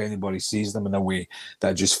care if anybody sees them in a way, that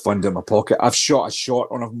I just fund in my pocket. I've shot a short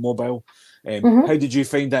on a mobile. How did you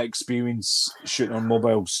find that experience shooting on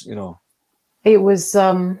mobiles? You know, it was.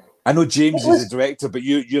 I know James is the director, but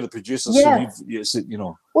you're the producer, so you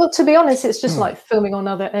know. Well, to be honest, it's just like filming on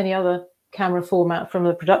any other camera format from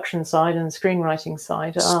the production side and screenwriting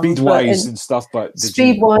side. Speed-wise and stuff, but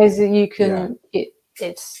speed-wise, you can.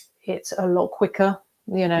 It's a lot quicker.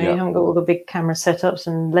 You know, you haven't got all the big camera setups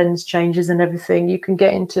and lens changes and everything. You can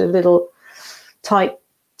get into little tight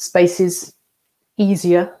spaces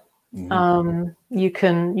easier. You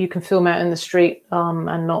can film out in the street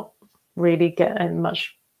and not really get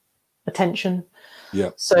much attention. Yeah.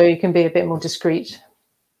 So you can be a bit more discreet.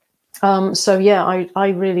 I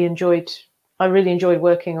really enjoyed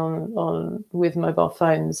working on with mobile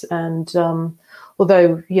phones, and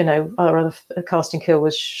although, you know, our other Casting Kill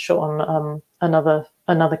was shot on another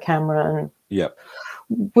camera, and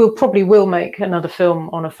we'll probably make another film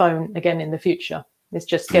on a phone again in the future. It's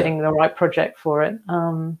just getting the right project for it,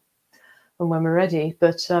 and when we're ready.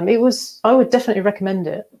 But I would definitely recommend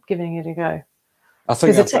it, giving it a go. I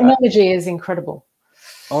think because the technology is incredible.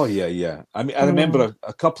 Oh yeah. I mean, I remember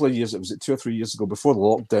a couple of years. It was 2 or 3 years ago, before the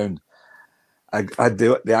lockdown. I had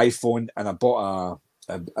the iPhone, and I bought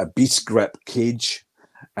a Beast Grip cage,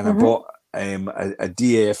 and I bought a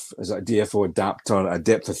DFO adapter, a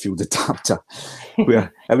depth of field adapter,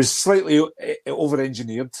 where it was slightly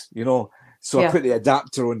over-engineered, you know. So I put the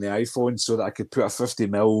adapter on the iPhone so that I could put a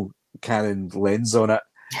 50mm Canon lens on it,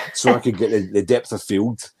 so I could get the depth of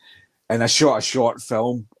field. And I shot a short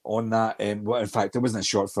film on that. In fact, it wasn't a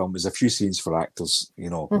short film. It was a few scenes for actors, you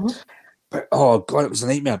know. But, oh, God, it was a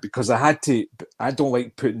nightmare because I don't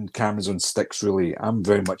like putting cameras on sticks, really. I'm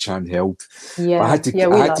very much handheld. Yeah, I had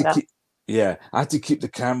to keep the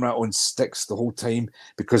camera on sticks the whole time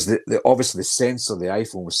because obviously the sensor of the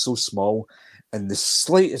iPhone was so small, and the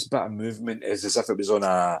slightest bit of movement is as if it was on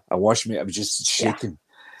a washmate. I was just shaking.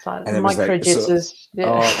 Like and micro jitters. It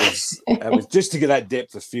was just to get that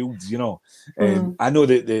depth of field, you know. I know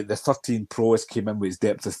that the 13 Pro came in with its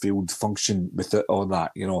depth of field function with it, all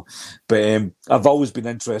that, you know. But I've always been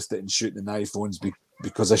interested in shooting in iPhones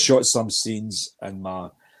because I shot some scenes in my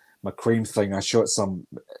crime thing. I shot some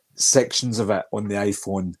sections of it on the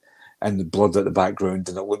iPhone and the blood at the background,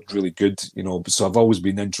 and it looked really good, you know. So I've always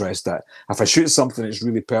been interested. If I shoot something that's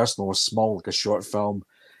really personal or small, like a short film,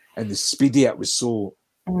 and the speedy it was so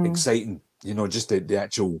exciting, you know, just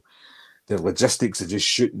the logistics of just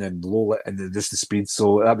shooting and low and just the speed.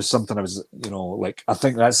 So that was something I was, you know, like I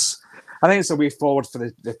think it's a way forward for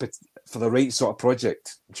the right sort of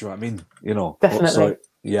project. Do you know what I mean? You know, definitely.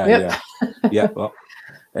 Yeah. Well,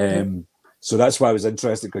 so that's why I was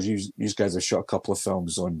interested, because you guys have shot a couple of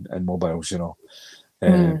films on mobiles, you know.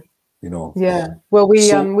 You know. Yeah. Well,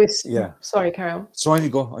 sorry, carry on. So on you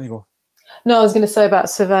go. No, I was going to say about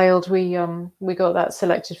Surveilled. We got that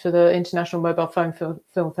selected for the International Mobile Phone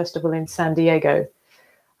Film Festival in San Diego,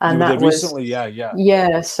 and that was recently.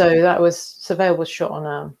 Yeah. So that was Surveilled was shot on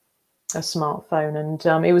a smartphone,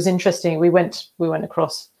 and it was interesting. We went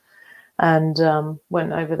across and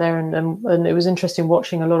went over there, and it was interesting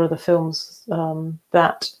watching a lot of the films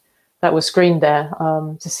that were screened there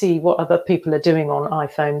to see what other people are doing on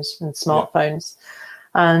iPhones and smartphones. Yeah.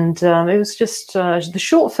 And it was just the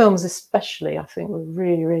short films, especially, I think, were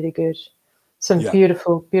really, really good. Some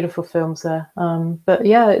beautiful, beautiful films there. But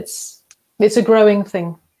yeah, it's a growing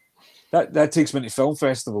thing. That takes me to film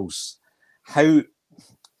festivals. How?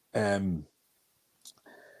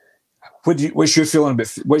 What's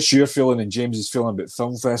your feeling and James's feeling about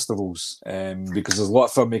film festivals? Because there's a lot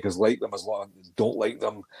of filmmakers like them, there's a lot of don't like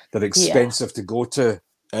them. They're expensive to go to.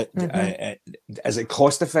 Is it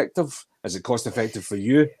cost effective? Is it cost effective for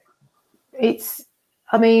you?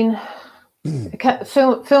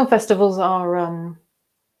 Film festivals are,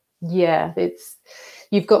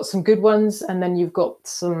 you've got some good ones, and then you've got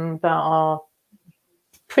some that are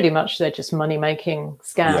pretty much, they're just money-making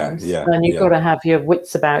scams. And you've got to have your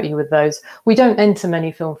wits about you with those. We don't enter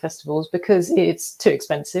many film festivals because it's too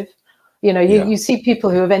expensive. You know, you see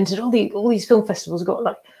people who have entered all these film festivals, got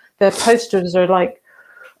like their posters are like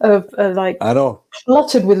I know,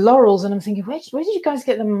 plotted with laurels, and I'm thinking, where did you guys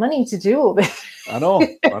get the money to do all this? I know.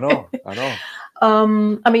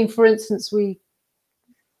 I mean, for instance, we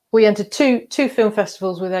entered two film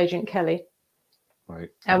festivals with Agent Kelly, right,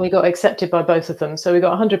 and we got accepted by both of them, so we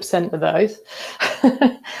got 100% of those.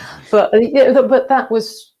 but that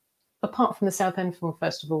was apart from the Southend Film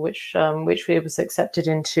Festival, which we was accepted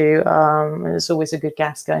into. And it's always a good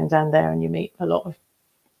gas going down there, and you meet a lot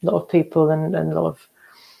of people and a lot of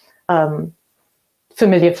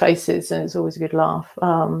familiar faces, and it's always a good laugh.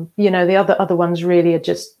 The other ones really are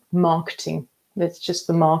just marketing. It's just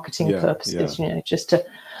the marketing purposes, just to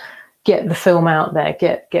get the film out there,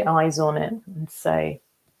 get eyes on it, and say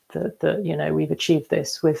that we've achieved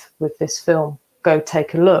this with this film. Go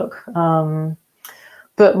take a look.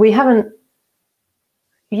 But we haven't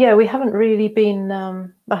really been.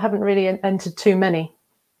 I haven't really entered too many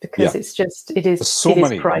because it is. There's so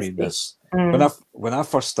many. Pricey. When I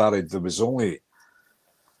first started, there was only.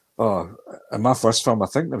 In my first film, I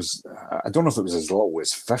think there was. I don't know if it was as little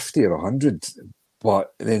as 50 or 100,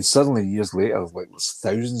 but then suddenly years later, there's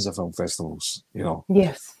thousands of film festivals.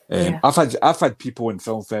 Yes. I've had people in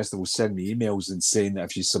film festivals send me emails and saying that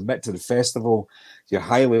if you submit to the festival, you're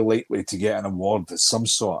highly likely to get an award of some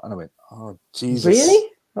sort. And I went, oh Jesus!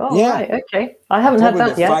 Really? Oh, yeah. Right. Okay. I haven't had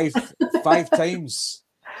that yet. five times,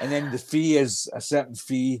 and then the fee is a certain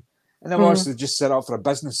fee, and then obviously just set up for a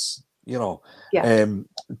business.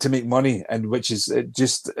 To make money, and which is and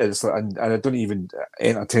I don't even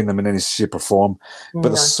entertain them in any shape or form. But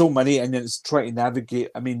there's so many, and then it's trying to navigate.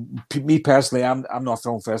 I mean, me personally, I'm not a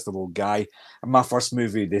film festival guy. In my first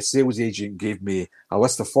movie, the sales agent gave me a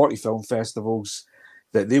list of 40 film festivals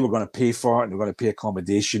that they were going to pay for, and they were going to pay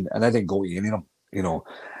accommodation, and I didn't go to any of them.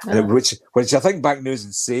 Which I think back now is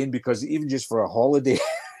insane, because even just for a holiday,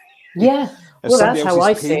 well, that's how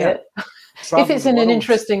I see it. If it's in an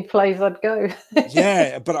interesting place, I'd go.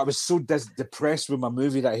 But I was so depressed with my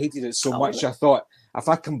movie that I hated it so much. I thought, if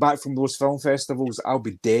I come back from those film festivals, I'll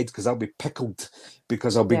be dead, because I'll be pickled,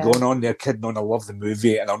 because I'll be going on there kidding on I love the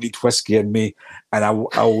movie, and I'll need whiskey in me, and I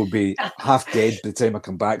will be half dead by the time I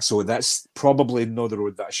come back. So that's probably not the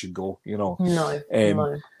road that I should go. No.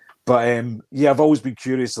 But I've always been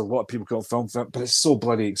curious. A lot of people call film, but it's so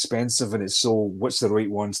bloody expensive, and it's so. What's the right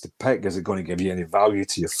ones to pick? Is it going to give you any value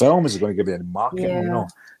to your film? Is it going to give you any marketing?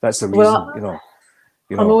 That's the reason.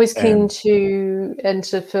 I'm always keen to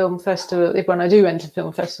enter film festival. When I do enter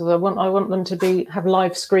film festival, I want them to have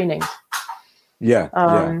live screenings.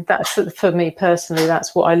 That's for me personally.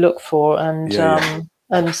 That's what I look for, and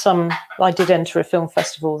I did enter a film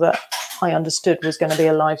festival that I understood was going to be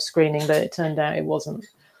a live screening, but it turned out it wasn't.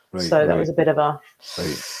 That was a bit of I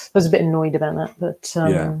was a bit annoyed about that, but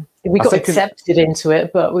we got accepted into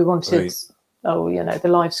it, but we wanted, the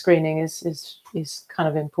live screening is kind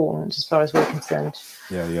of important as far as we're concerned.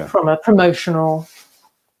 From a promotional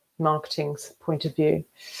marketing point of view.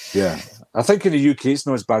 I think in the UK it's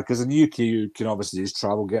not as bad, because in the UK you can obviously just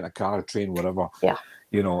travel, get in a car, a train, whatever.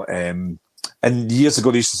 And years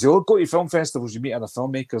ago they used to say, go to film festivals, you meet other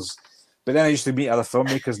filmmakers. But then I used to meet other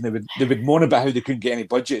filmmakers, and they would moan about how they couldn't get any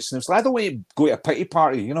budgets, and it's like, I don't want to go to a pity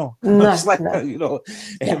party,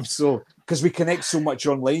 So because we connect so much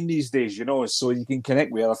online these days, so you can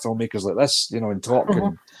connect with other filmmakers like this, and talk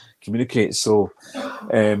and communicate. So,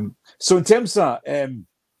 so in terms of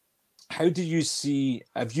how do you see?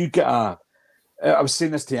 Have you got I was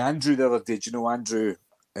saying this to Andrew the other day. Do you know Andrew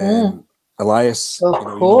Elias? Of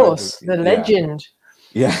course, the legend.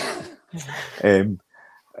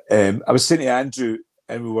 I was saying to Andrew,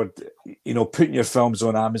 and we were, putting your films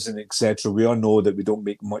on Amazon, etc. We all know that we don't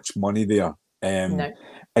make much money there. And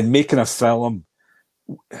making a film,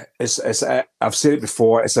 I've said it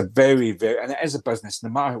before, it's a very, very, and it is a business. No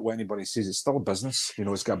matter what anybody says, it's still a business.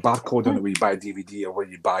 It's got a barcode on it when you buy a DVD or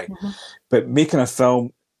when you buy. But making a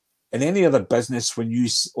film, in any other business, when you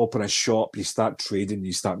open a shop, you start trading,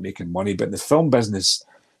 you start making money. But in the film business,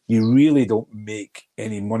 you really don't make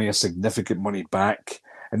any money or significant money back.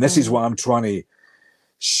 And this is what I'm trying to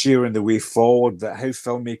share in the way forward, that how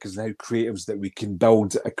filmmakers and how creatives, that we can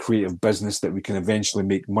build a creative business that we can eventually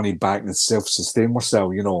make money back and self-sustain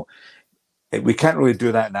ourselves. We can't really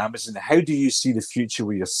do that in Amazon. How do you see the future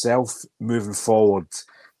with yourself moving forward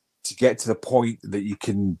to get to the point that you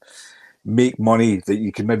can make money, that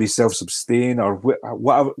you can maybe self-sustain, or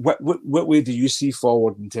what way do you see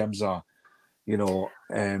forward in terms of,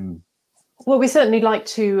 Well, we certainly like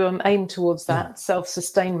to aim towards that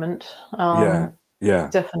self-sustainment.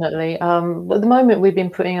 Definitely. At the moment, we've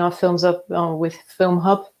been putting our films up with Film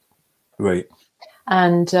Hub, right?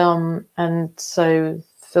 And so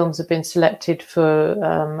films have been selected for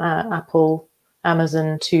Apple,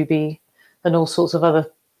 Amazon, Tubi, and all sorts of other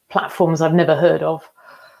platforms I've never heard of.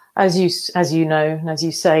 As you know, and as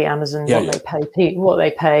you say, Amazon, what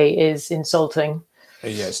they pay is insulting.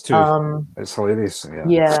 It's hilarious.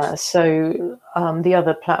 So the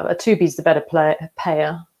other Tubi's the better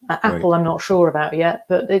payer. Apple, I'm not sure about yet,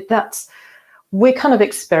 but we're kind of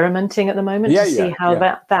experimenting at the moment to see how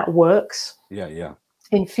that works.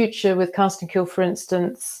 In future, with Cast and Kill, for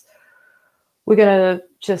instance, we're going to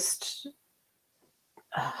just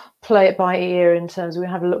play it by ear in terms of we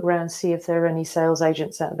have a look around, see if there are any sales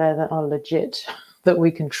agents out there that are legit, that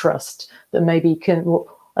we can trust, that maybe can,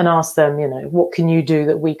 and ask them, what can you do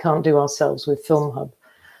that we can't do ourselves with Film Hub,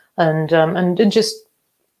 and just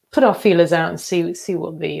put our feelers out and see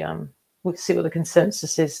what the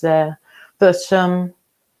consensus is there. But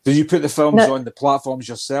do you put the films on the platforms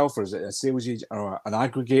yourself, or is it a sales agent or an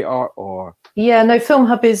aggregator, or? Yeah, no, Film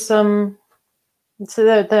Hub is so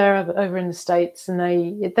they're over in the States, and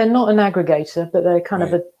they're not an aggregator, but they're kind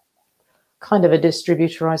of a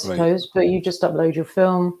distributor, I suppose. Right. But you just upload your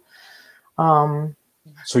film. So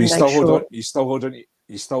you still hold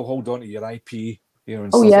on to your IP.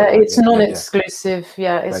 Oh yeah, it's non-exclusive.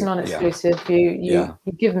 Yeah, it's non-exclusive. You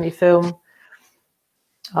give them your film.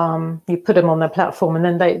 You put them on their platform, and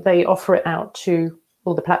then they offer it out to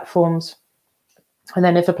all the platforms. And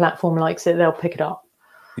then if a platform likes it, they'll pick it up.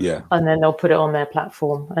 Yeah. And then they'll put it on their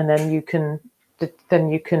platform, and then you can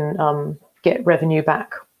get revenue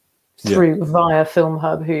back through via Film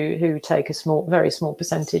Hub, who take a very small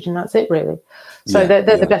percentage, and that's it really. So they're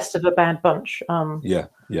the best of a bad bunch. They're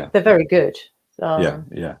very good.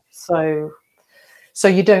 So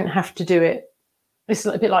you don't have to do it. It's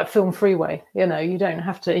a bit like Film Freeway. You don't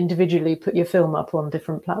have to individually put your film up on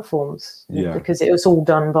different platforms because it was all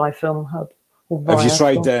done by Film Hub. Have you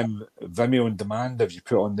tried Vimeo on Demand? Have you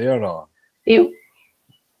put on there? Or? It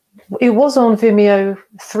was on Vimeo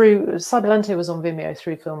through Cyberlente was on Vimeo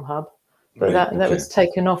through Film Hub, but that was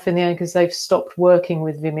taken off in the end because they've stopped working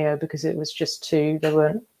with Vimeo because it was just too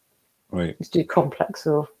complex.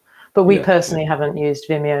 But we personally haven't used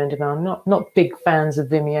Vimeo on Demand. Not big fans of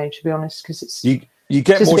Vimeo, to be honest, because it's you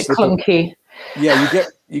get just a bit clunky.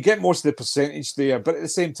 You get most of the percentage there, but at the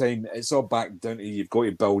same time, it's all back down to you've got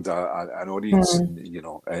to build an audience, and you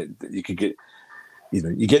could get,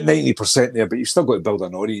 you get 90% there, but you've still got to build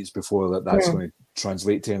an audience before that's going to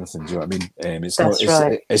translate to anything. Do you know what I mean?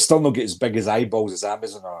 It's still not get as big as eyeballs as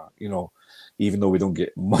Amazon are, even though we don't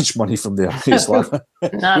get much money from there. It's like, we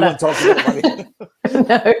don't talk about money.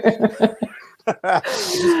 No.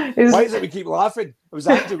 Why is it we keep laughing? It was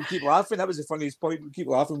Andrew, we keep laughing. That was the funniest point. We keep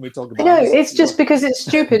laughing when we talk about Amazon. It's just because it's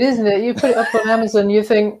stupid, isn't it? You put it up on Amazon, you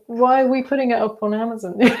think, why are we putting it up on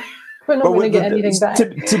Amazon? We're not going to get anything back. To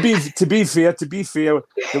be fair,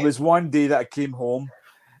 there was one day that I came home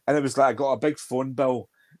and it was like I got a big phone bill,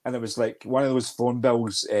 and it was like one of those phone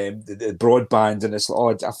bills, the broadband, and it's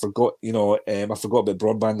like, I forgot, I forgot about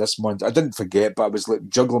broadband this month. I didn't forget, but I was like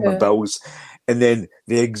juggling my bills, and then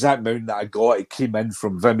the exact amount that I got, it came in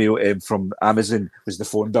from Vimeo, from Amazon, was the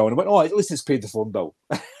phone bill, and I went, at least it's paid the phone bill,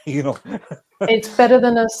 It's better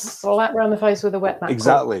than a slap around the face with a wet mat.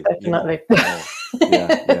 Exactly, definitely.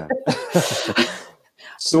 Yeah.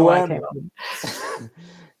 So,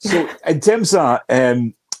 so in terms of,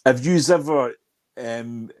 have you ever?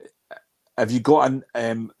 Have you got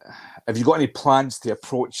any plans to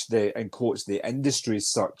approach the industry as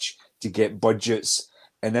such to get budgets?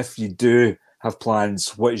 And if you do have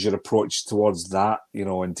plans, what is your approach towards that?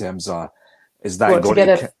 In terms of, is that going to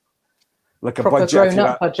get like a budget,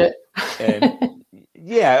 grown-up budget?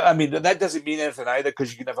 Yeah, I mean that doesn't mean anything either,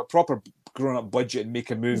 because you can have a proper grown-up budget and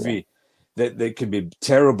make a movie that can be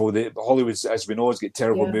terrible. Hollywood, as we know, has got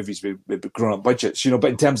terrible movies with grown-up budgets. But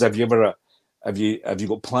in terms of, have you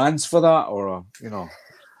got plans for that, or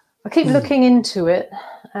I keep looking into it,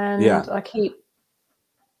 and I keep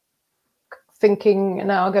thinking.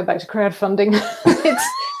 Now I'll go back to crowdfunding.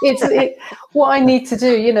 it's what I need to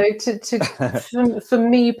do. For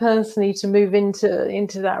me personally to move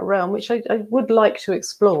into that realm, which I would like to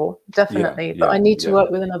explore definitely, but I need to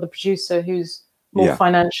work with another producer who's more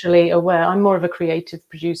financially aware. I'm more of a creative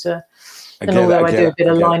producer. And although I do a bit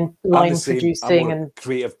of line producing and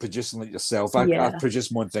creative producing like yourself, I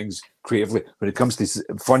produce more things creatively when it comes to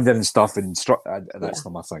funding and stuff, and that's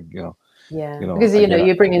not my thing, Yeah, because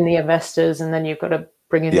you bring in the investors, and then you've got to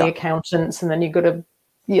bring in the accountants, and then you've got to,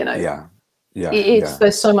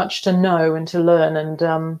 there's so much to know and to learn, and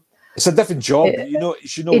it's a different job. You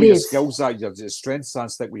should know where your skills are, your strengths,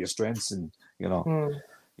 and stick with your strengths, and So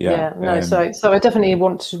I definitely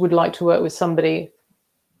would like to work with somebody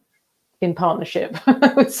in partnership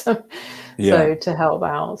with so to help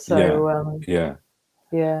out. But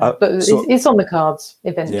it's on the cards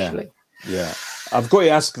eventually. I've got to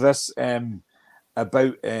ask this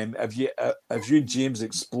about have you and James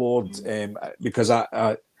explored, because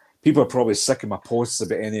people are probably sick of my posts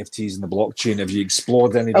about NFTs and the blockchain. Have you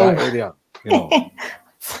explored any of that area?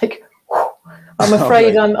 It's like, I'm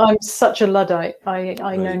afraid I'm such a Luddite.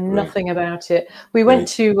 I know nothing about it. We went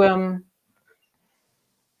to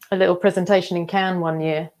a little presentation in Cannes one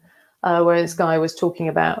year where this guy was talking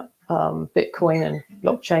about Bitcoin and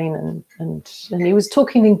blockchain, and he was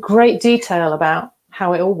talking in great detail about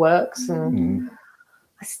how it all works, and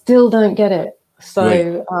I still don't get it. So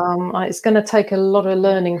it's going to take a lot of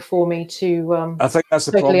learning for me to. I think that's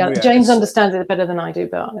the totally problem. James understands it better than I do,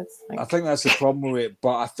 but I think that's the problem with it.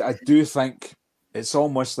 But I do think it's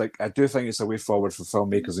almost like, I do think it's a way forward for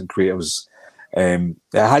filmmakers and creatives. It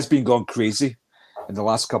has been gone crazy in the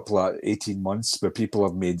last couple of 18 months, where people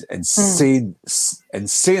have made insane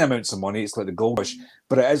amounts of money. It's like the gold rush,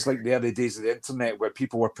 but it is like the early days of the internet, where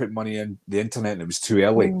people were putting money in the internet and it was too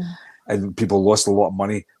early, and people lost a lot of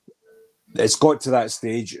money. It's got to that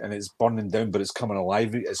stage and it's burning down, but it's coming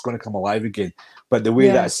alive. It's going to come alive again. But the way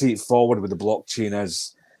that I see it forward with the blockchain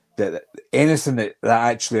is that anything that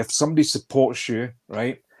actually, if somebody supports you,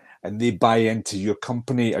 right, and they buy into your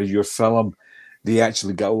company or your film, they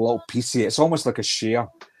actually get a little piece of it. It's almost like a share.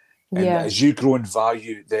 And as you grow in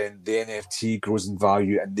value, then the NFT grows in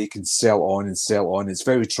value, and they can sell on and sell on. It's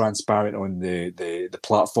very transparent on the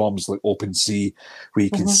platforms like OpenSea, where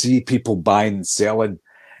you can see people buying and selling.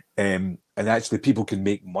 And actually people can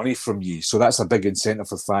make money from you. So that's a big incentive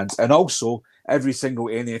for fans. And also, every single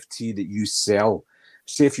NFT that you sell,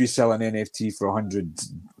 say if you sell an NFT for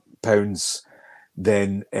 £100,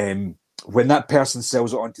 then when that person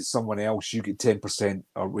sells it on to someone else, you get 10%,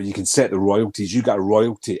 or when you can set the royalties, you get a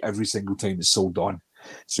royalty every single time it's sold on.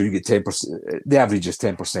 So you get 10%, the average is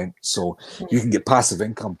 10%. So you can get passive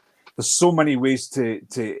income. There's so many ways to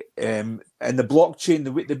and the blockchain,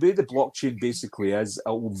 the way the blockchain basically is, it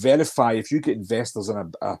will verify if you get investors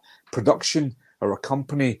in a production or a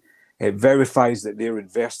company, it verifies that they're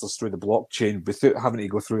investors through the blockchain without having to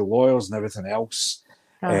go through lawyers and everything else.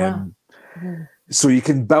 So you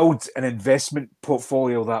can build an investment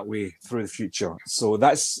portfolio that way through the future. So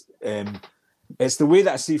that's it's the way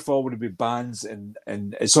that I see forward with bands, and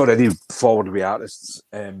it's already forward with artists.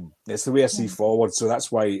 It's the way I see forward. So that's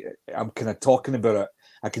why I'm kind of talking about it.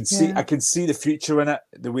 I can see the future in it.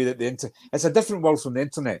 The way that it's a different world from the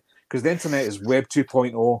internet, because the internet is Web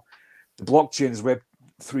 2.0. The blockchain is Web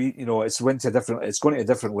 3. You know, it's going to a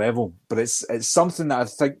different level. But it's something that I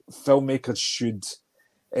think filmmakers should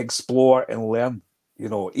explore and learn. You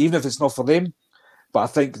know, even if it's not for them. But I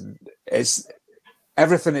think it's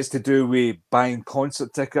everything is to do with buying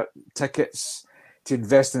concert tickets, to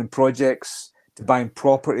investing in projects, to buying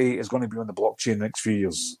property is going to be on the blockchain in the next few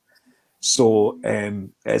years. So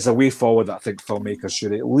it's a way forward that I think filmmakers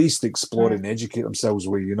should at least explore and educate themselves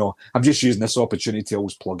with. You know, I'm just using this opportunity to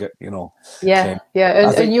always plug it. You know.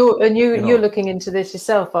 And you're looking into this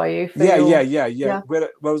yourself, are you? Yeah.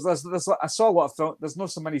 I saw a lot of film. There's not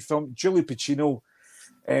so many films. Julie Pacino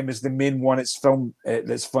is the main one. It's film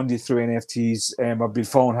that's funded through NFTs. I've been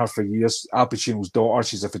following her for years. Al Pacino's daughter.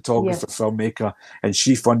 She's a photographer, filmmaker, and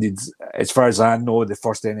she funded, as far as I know, the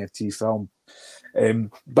first NFT film.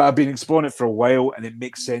 But I've been exploring it for a while, and it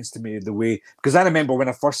makes sense to me the way, because I remember when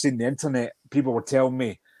I first seen the internet, people were telling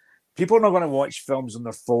me people are not going to watch films on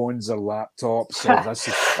their phones or laptops or this,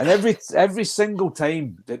 and every single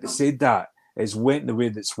time that they said that, it's went the way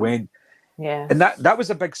that's went. Yeah, and that was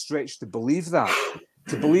a big stretch to believe that.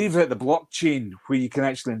 To believe that the blockchain, where you can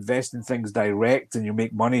actually invest in things direct and you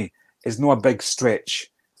make money, is not a big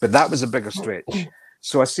stretch. But that was a bigger stretch.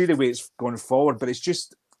 So I see the way it's going forward, but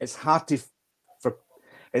it's hard to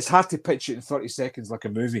pitch it in 30 seconds like a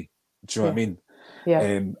movie. Do you know what I mean?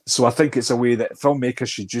 Yeah. So I think it's a way that filmmakers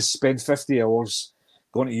should just spend 50 hours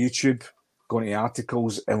going to YouTube, going to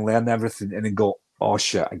articles, and learn everything, and then go, oh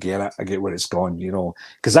shit, I get it. I get where it's gone, you know.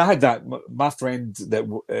 Because I had that, my friend that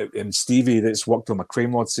Stevie, that's worked on my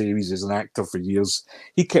Crime Lord series as an actor for years,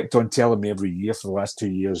 he kept on telling me every year for the last 2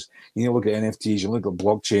 years, you know, look at NFTs, you look at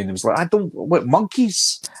blockchain. It was like, what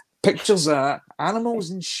monkeys? Pictures of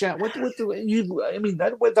animals and shit. What do you? I mean,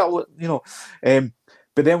 that you know.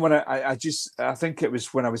 But then when I think it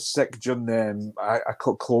was when I was sick during I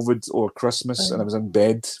caught COVID over Christmas, and I was in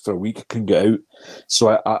bed for a week. I couldn't get out,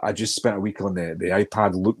 so I just spent a week on the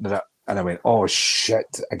iPad looking at it, and I went, oh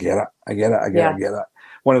shit, I get it.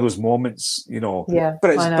 One of those moments, you know. Yeah.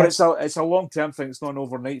 But it's a long term thing. It's not an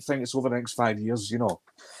overnight thing. It's over the next 5 years, you know.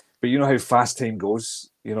 But you know how fast time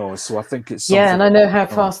goes, you know. So I think it's and I know how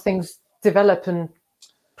fast things develop and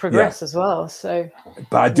progress as well. So,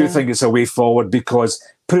 but I do think it's a way forward, because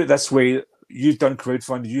put it this way: you've done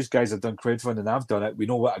crowdfunding, you guys have done crowdfunding, I've done it. We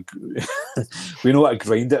know what a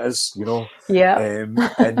grind it is, you know. Yeah.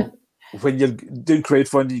 And when you're doing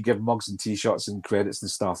crowdfunding, you give mugs and t-shirts and credits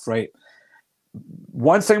and stuff, right?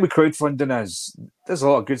 One thing with crowdfunding is there's a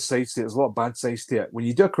lot of good sides to it, there's a lot of bad sides to it. When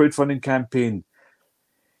you do a crowdfunding campaign,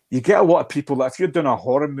 you get a lot of people that if you're doing a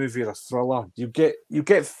horror movie or a thriller, you get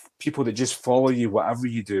people that just follow you whatever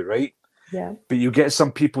you do, right? Yeah. But you get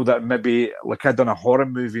some people that maybe, like, I'd done a horror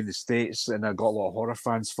movie in the States and I got a lot of horror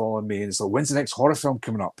fans following me, and it's like, when's the next horror film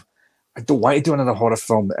coming up? I don't want to do another horror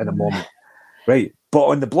film at the moment, right? But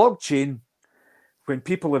on the blockchain, when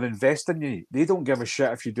people are investing in you, they don't give a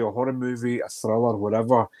shit if you do a horror movie, a thriller,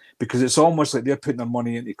 whatever, because it's almost like they're putting their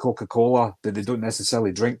money into Coca-Cola that they don't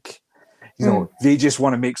necessarily drink. You know, they just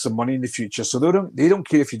want to make some money in the future. So they don't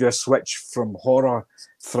care if you do a switch from horror,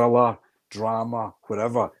 thriller, drama,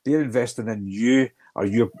 whatever. They're investing in you or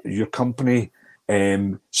your company.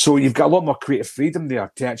 So you've got a lot more creative freedom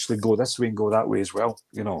there to actually go this way and go that way as well.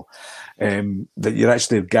 You know, that you're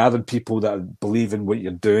actually gathering people that believe in what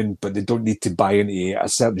you're doing, but they don't need to buy into a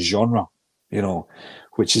certain genre. You know,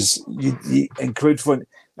 which is you in crowdfunding,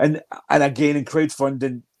 and again in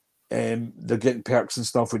crowdfunding, they're getting perks and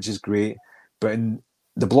stuff, which is great. But in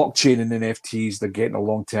the blockchain and NFTs, they're getting a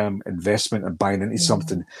long-term investment and buying into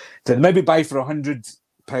something that maybe buy for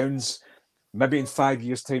 £100. Maybe in 5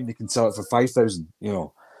 years' time they can sell it for 5,000. You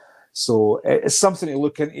know, so it's something to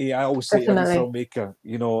look into. I always say to every filmmaker,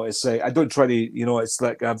 you know, it's like I don't try to, you know, it's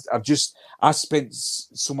like I spent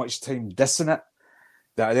so much time dissing it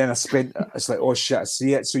that then it's like, oh shit, I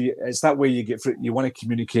see it. So it's that way you want to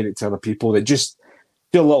communicate it to other people that just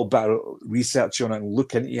do a little bit of research on it and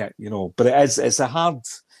look into it, you know. But it's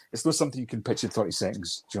not something you can pitch in 30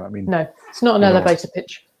 seconds. Do you know what I mean? No, it's not an elevator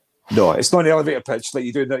pitch. No, it's not an elevator pitch like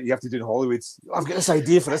you have to do in Hollywood. I've got this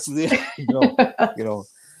idea for this today. you know.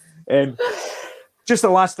 Just the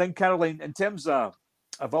last thing, Caroline, in terms of,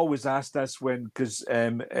 I've always asked this because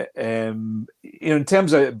you know, in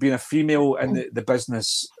terms of being a female in the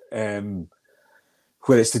business, where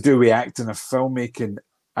it's to do with acting or filmmaking,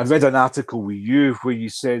 I read an article with you where you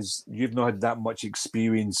says you've not had that much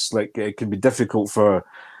experience. Like it can be difficult for,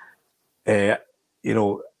 you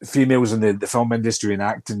know, females in the film industry and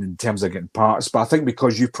acting in terms of getting parts. But I think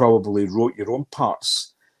because you probably wrote your own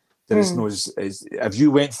parts, there is no. Have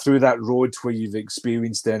you went through that road where you've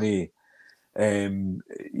experienced any, you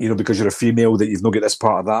know, because you're a female that you've not got this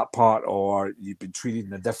part or that part, or you've been treated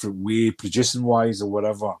in a different way, producing wise or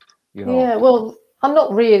whatever? You know. Yeah, well, I'm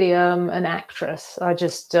not really an actress. I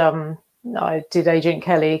just I did Agent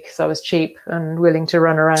Kelly because I was cheap and willing to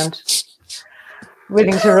run around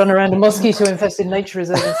a mosquito-infested nature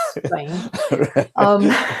reserve in Spain.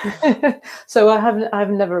 So I haven't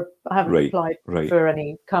applied for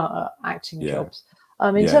any acting jobs.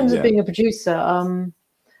 In terms of being a producer,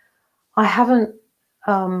 I haven't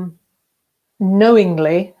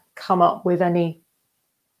knowingly come up with any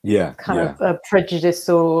kind of prejudice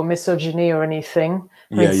or misogyny or anything.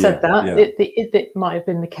 It might have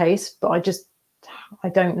been the case, but I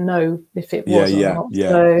don't know if it was or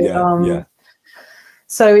not.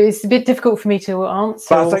 So it's a bit difficult for me to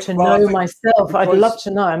answer or to know myself. I'd love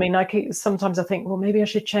to know. I mean, sometimes I think, well, maybe I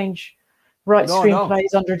should write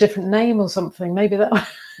screenplays under a different name or something. Maybe that.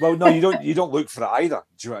 Well, no, you don't look for it either.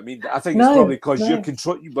 Do you know what I mean? I think it's probably because you're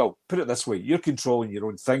controlling. Well, put it this way: you're controlling your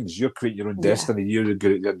own things. You're creating your own destiny. You're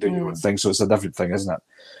doing your own thing. So it's a different thing, isn't it?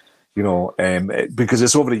 You know, because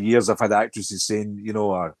it's over the years I've had actresses saying, you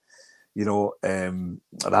know, I haven't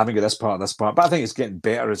got this part, but I think it's getting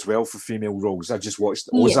better as well for female roles. I just watched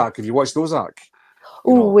Ozark. Have you watched Ozark?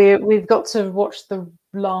 Oh, we've got to watch the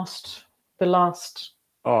last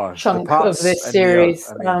chunk of this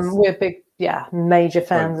series. We're big, major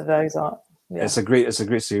fans of Ozark. Yeah. It's a great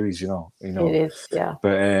series, you know. It is, yeah.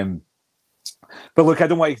 But look, I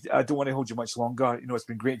don't want to hold you much longer. You know, it's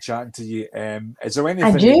been great chatting to you. Is there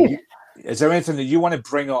anything? Is there anything that you want to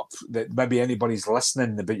bring up that maybe anybody's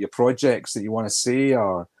listening about your projects that you want to say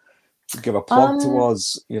or give a plug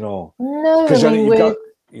towards? You know, no, because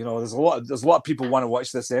there's a lot of people want to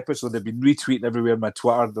watch this episode. They've been retweeting everywhere on my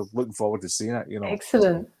Twitter. They're looking forward to seeing it. You know,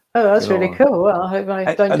 excellent. Oh, that's really cool. Well, I hope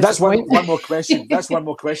I don't. And that's one more question. That's one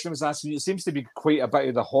more question I was asking you. It seems to be quite a bit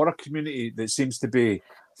of the horror community that seems to be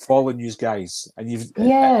following you guys, and you've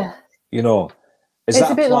you know, it's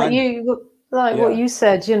a bit like you. What you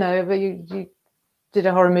said, you know, but you did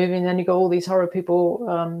a horror movie and then you got all these horror people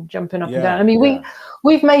jumping up and down. I mean,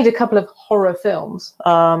 we've made a couple of horror films.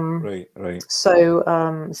 Right. So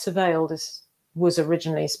Surveilled was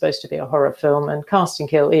originally supposed to be a horror film, and Casting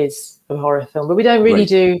Kill is a horror film, but we don't really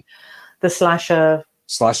do the slasher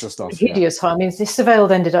stuff. Hideous horror. I mean,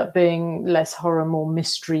 Surveilled ended up being less horror, more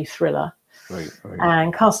mystery thriller. Right.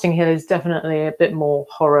 And Casting Kill is definitely a bit more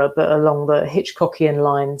horror, but along the Hitchcockian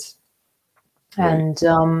lines. And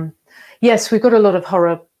yes, we've got a lot of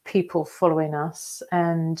horror people following us,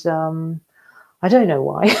 and I don't know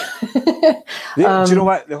why. Do you know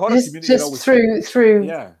what the horror community just through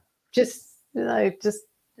just I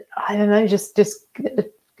don't know, just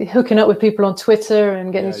hooking up with people on Twitter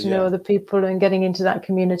and getting to know other people and getting into that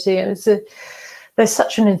community. And they're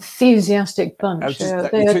such an enthusiastic bunch.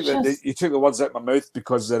 You took the words out of my mouth,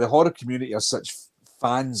 because the horror community are such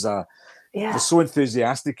fans. They're so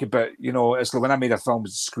enthusiastic about, it's like when I made a film,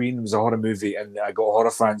 Screen, it was a horror movie, and I got horror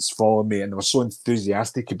fans following me, and they were so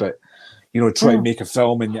enthusiastic about, trying to make a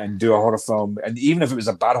film and do a horror film. And even if it was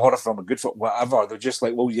a bad horror film, a good film, whatever, they're just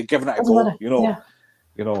like, well, you're giving it a go,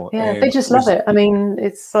 they just love it. I mean,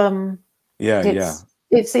 it's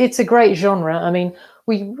it's a great genre. I mean,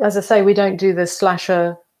 we, as I say, we don't do the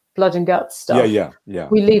slasher blood and guts stuff. Yeah.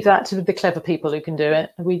 We leave that to the clever people who can do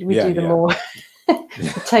it. We do the more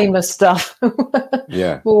tamer stuff. But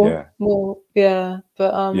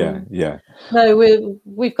no,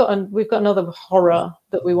 we've got another horror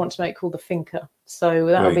that we want to make called The Thinker. So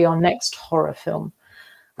that'll be our next horror film,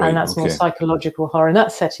 and that's more psychological horror, and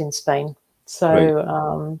that's set in Spain.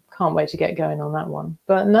 So can't wait to get going on that one.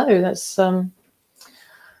 But no, that's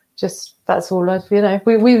that's all I've,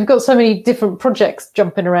 we've got so many different projects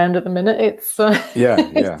jumping around at the minute. It's No,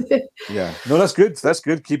 that's good. That's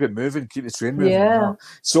good. Keep it moving. Keep the train moving. Yeah.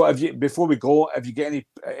 So before we go, have you got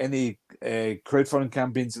any crowdfunding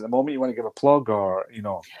campaigns at the moment you want to give a plug, or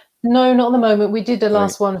No, not at the moment. We did the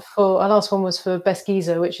last one our last one was for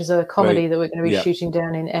Pesquisa, which is a comedy that we're going to be shooting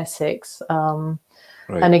down in Essex. And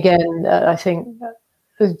again, I think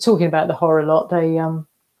talking about the horror a lot, they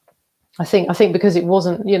I think because it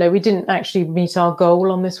wasn't, we didn't actually meet our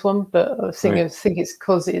goal on this one, but I think it's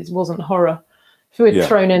because it wasn't horror. If we'd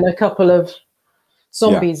thrown in a couple of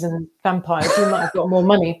zombies and vampires, we might have got more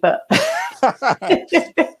money. But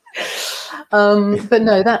but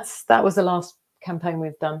no, that was the last campaign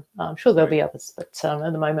we've done. I'm sure there'll be others, but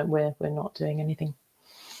at the moment we're not doing anything.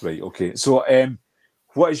 Right. Okay. So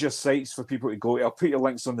what is your sites for people to go to? I'll put your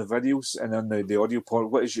links on the videos and on the audio part.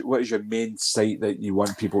 What is your main site that you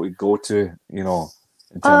want people to go to? In terms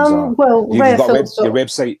of Rare Films. Your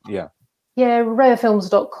website,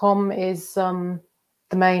 rarefilms.com is our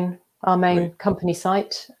main company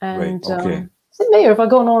site. And is it me, or have I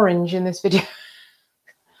gone orange in this video?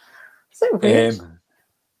 Is it weird?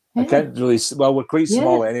 I can't really. Well, we're quite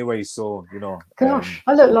small anyway, so Gosh,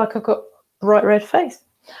 I look like I've got bright red face.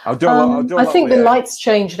 I'll do a little, I think the lights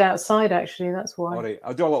changed outside. Actually, that's why. All right,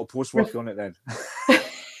 I'll do a little post work on it then.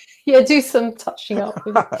 Do some touching up.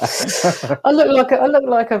 With it. I look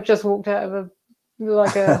like I've just walked out of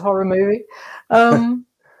a horror movie. What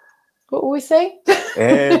were we saying?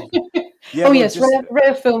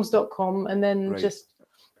 Rarefilms.com, and then just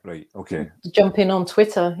jump in on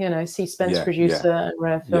Twitter. See Spence Producer and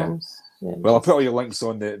Rare Films. Yeah, well, I'll put all your links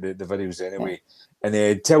on the videos anyway. Yeah.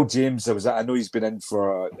 And tell James I know he's been in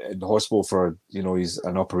the hospital for he's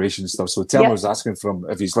an operation and stuff. So tell him I was asking for him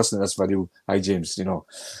if he's listening to this video. Hi James, he's got a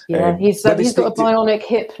bionic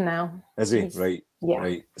hip now. Is he? Right. Yeah.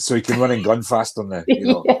 Right. So he can run and gun fast on the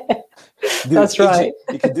That's right.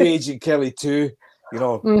 He can do Agent Kelly too.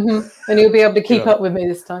 And he'll be able to keep up with me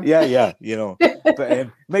this time. Yeah. But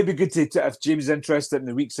maybe good to if James is interested in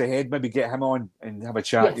the weeks ahead, maybe get him on and have a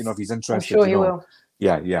chat. If he's interested. I'm sure he will.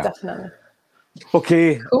 Yeah. Definitely.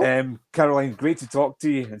 Okay, cool. Caroline, great to talk to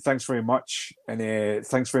you, and thanks very much. And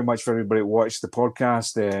thanks very much for everybody who watched the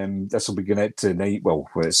podcast. This will be going out tonight. Well,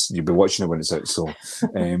 you'll be watching it when it's out. So,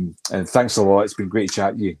 and thanks a lot. It's been great to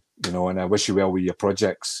chat to you. And I wish you well with your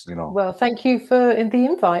projects. Well, thank you for the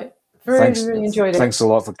invite. Really enjoyed it. Thanks a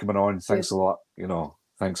lot for coming on. Thanks a lot.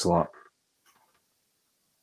 Thanks a lot.